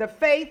prayer of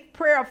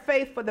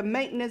faith for the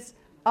maintenance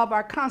of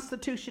our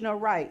constitutional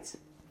rights.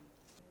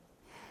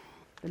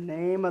 "The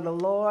name of the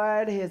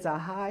Lord is a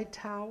high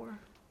tower.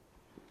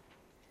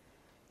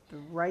 The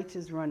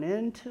righteous run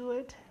into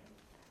it,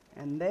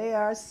 and they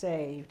are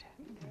saved."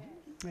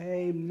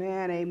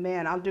 Amen,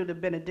 amen. I'll do the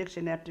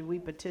benediction after we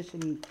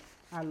petition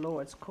our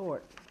Lord's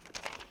court.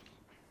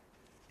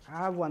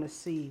 I want to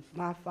see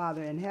my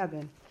Father in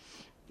heaven.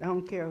 I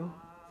don't care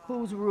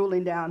who's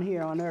ruling down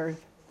here on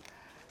earth.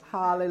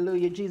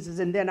 Hallelujah, Jesus.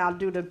 And then I'll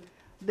do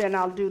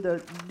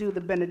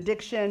the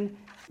benediction.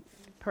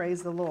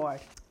 Praise the Lord.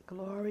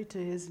 Glory to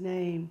his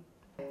name.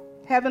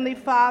 Heavenly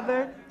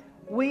Father,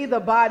 we, the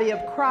body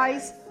of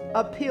Christ,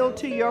 appeal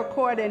to your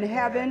court in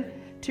heaven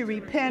to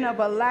repent of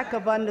a lack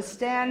of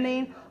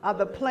understanding of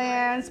the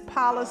plans,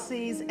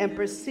 policies, and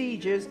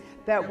procedures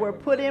that were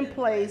put in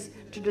place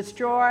to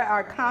destroy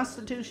our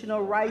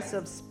constitutional rights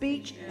of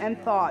speech and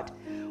thought.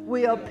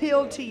 We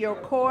appeal to your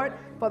court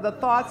for the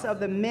thoughts of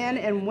the men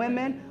and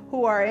women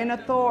who are in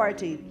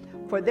authority,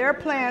 for their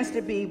plans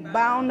to be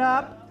bound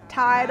up,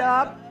 tied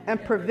up,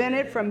 and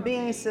prevented from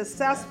being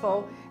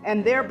successful,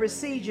 and their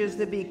procedures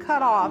to be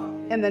cut off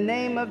in the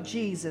name of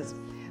Jesus.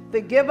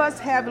 Forgive us,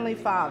 Heavenly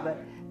Father.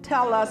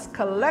 Tell us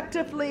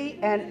collectively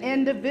and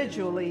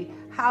individually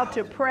how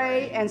to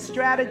pray and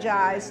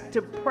strategize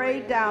to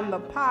pray down the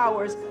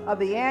powers of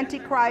the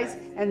Antichrist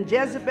and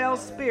Jezebel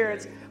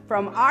spirits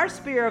from our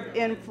sphere of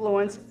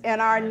influence in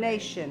our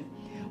nation.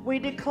 We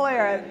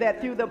declare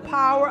that through the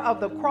power of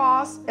the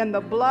cross and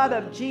the blood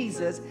of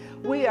Jesus,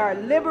 we are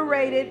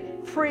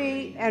liberated,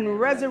 free, and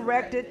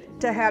resurrected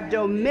to have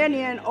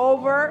dominion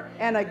over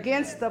and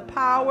against the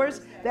powers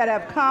that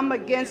have come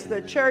against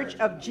the Church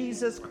of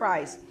Jesus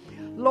Christ.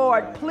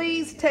 Lord,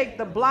 please take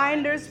the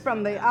blinders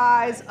from the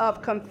eyes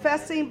of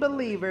confessing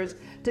believers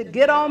to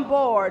get on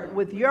board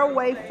with your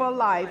way for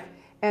life,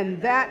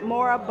 and that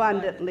more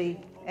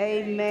abundantly.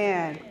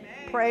 Amen.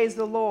 Praise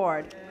the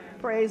Lord.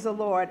 Praise the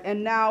Lord.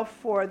 And now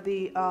for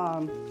the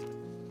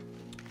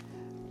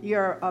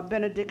your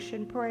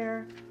benediction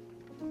prayer.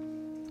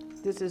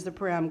 This is the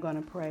prayer I'm going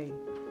to pray.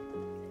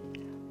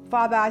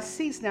 Father, I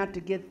cease not to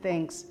give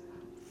thanks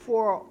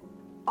for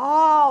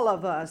all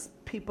of us,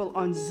 people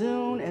on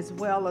Zoom, as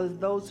well as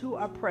those who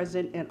are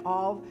present, and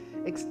all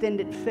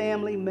extended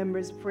family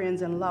members,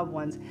 friends, and loved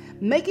ones,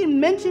 making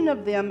mention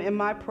of them in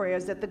my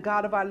prayers, that the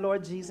God of our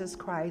Lord Jesus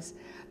Christ,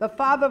 the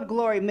Father of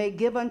glory, may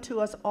give unto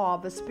us all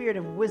the spirit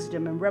of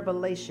wisdom and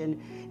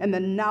revelation and the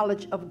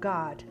knowledge of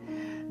God,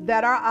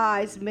 that our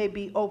eyes may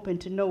be open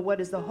to know what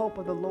is the hope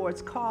of the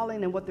Lord's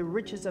calling and what the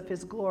riches of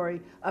his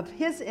glory, of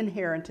his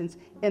inheritance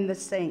in the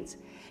saints,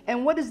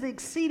 and what is the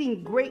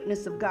exceeding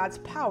greatness of God's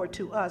power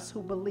to us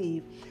who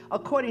believe,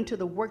 according to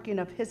the working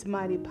of his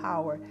mighty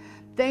power.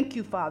 Thank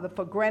you, Father,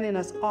 for granting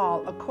us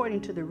all,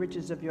 according to the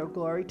riches of your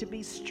glory, to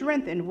be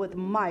strengthened with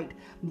might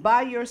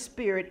by your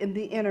Spirit in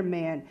the inner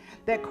man,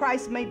 that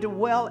Christ may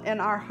dwell in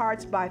our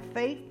hearts by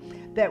faith,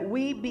 that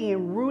we,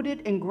 being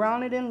rooted and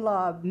grounded in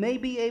love, may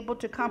be able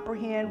to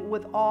comprehend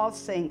with all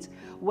saints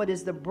what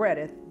is the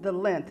breadth, the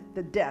length,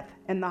 the depth,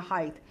 and the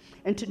height,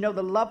 and to know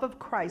the love of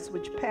Christ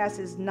which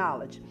passes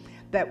knowledge,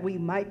 that we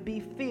might be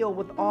filled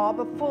with all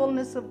the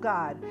fullness of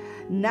God.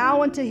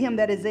 Now unto him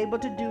that is able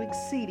to do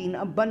exceeding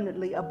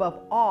abundantly above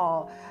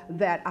all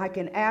that I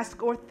can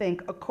ask or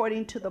think,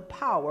 according to the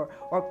power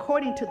or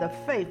according to the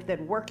faith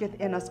that worketh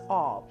in us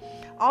all.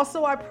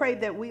 Also I pray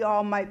that we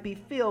all might be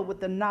filled with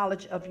the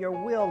knowledge of your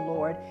will,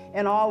 Lord,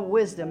 and all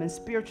wisdom and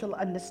spiritual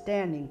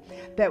understanding,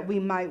 that we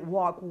might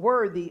walk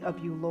worthy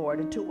of you, Lord,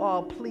 and to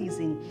all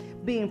pleasing,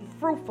 being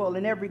fruitful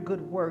in every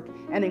good work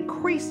and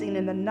increasing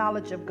in the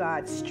knowledge of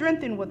God,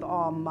 strengthened with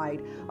all might,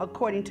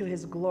 according to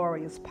his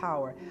glorious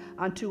power,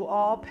 unto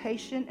all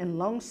patient and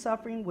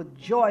long-suffering with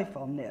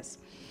joyfulness.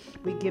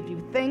 We give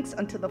you thanks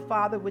unto the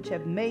Father, which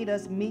have made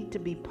us meet to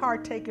be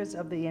partakers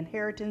of the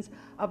inheritance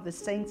of the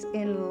saints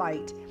in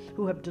light,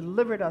 who have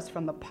delivered us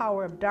from the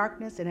power of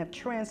darkness and have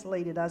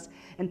translated us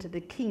into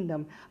the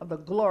kingdom of the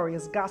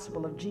glorious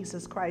gospel of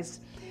Jesus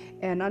Christ.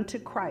 And unto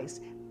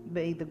Christ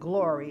may the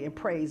glory and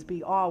praise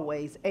be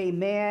always.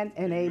 Amen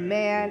and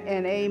amen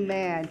and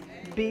amen.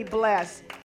 Be blessed.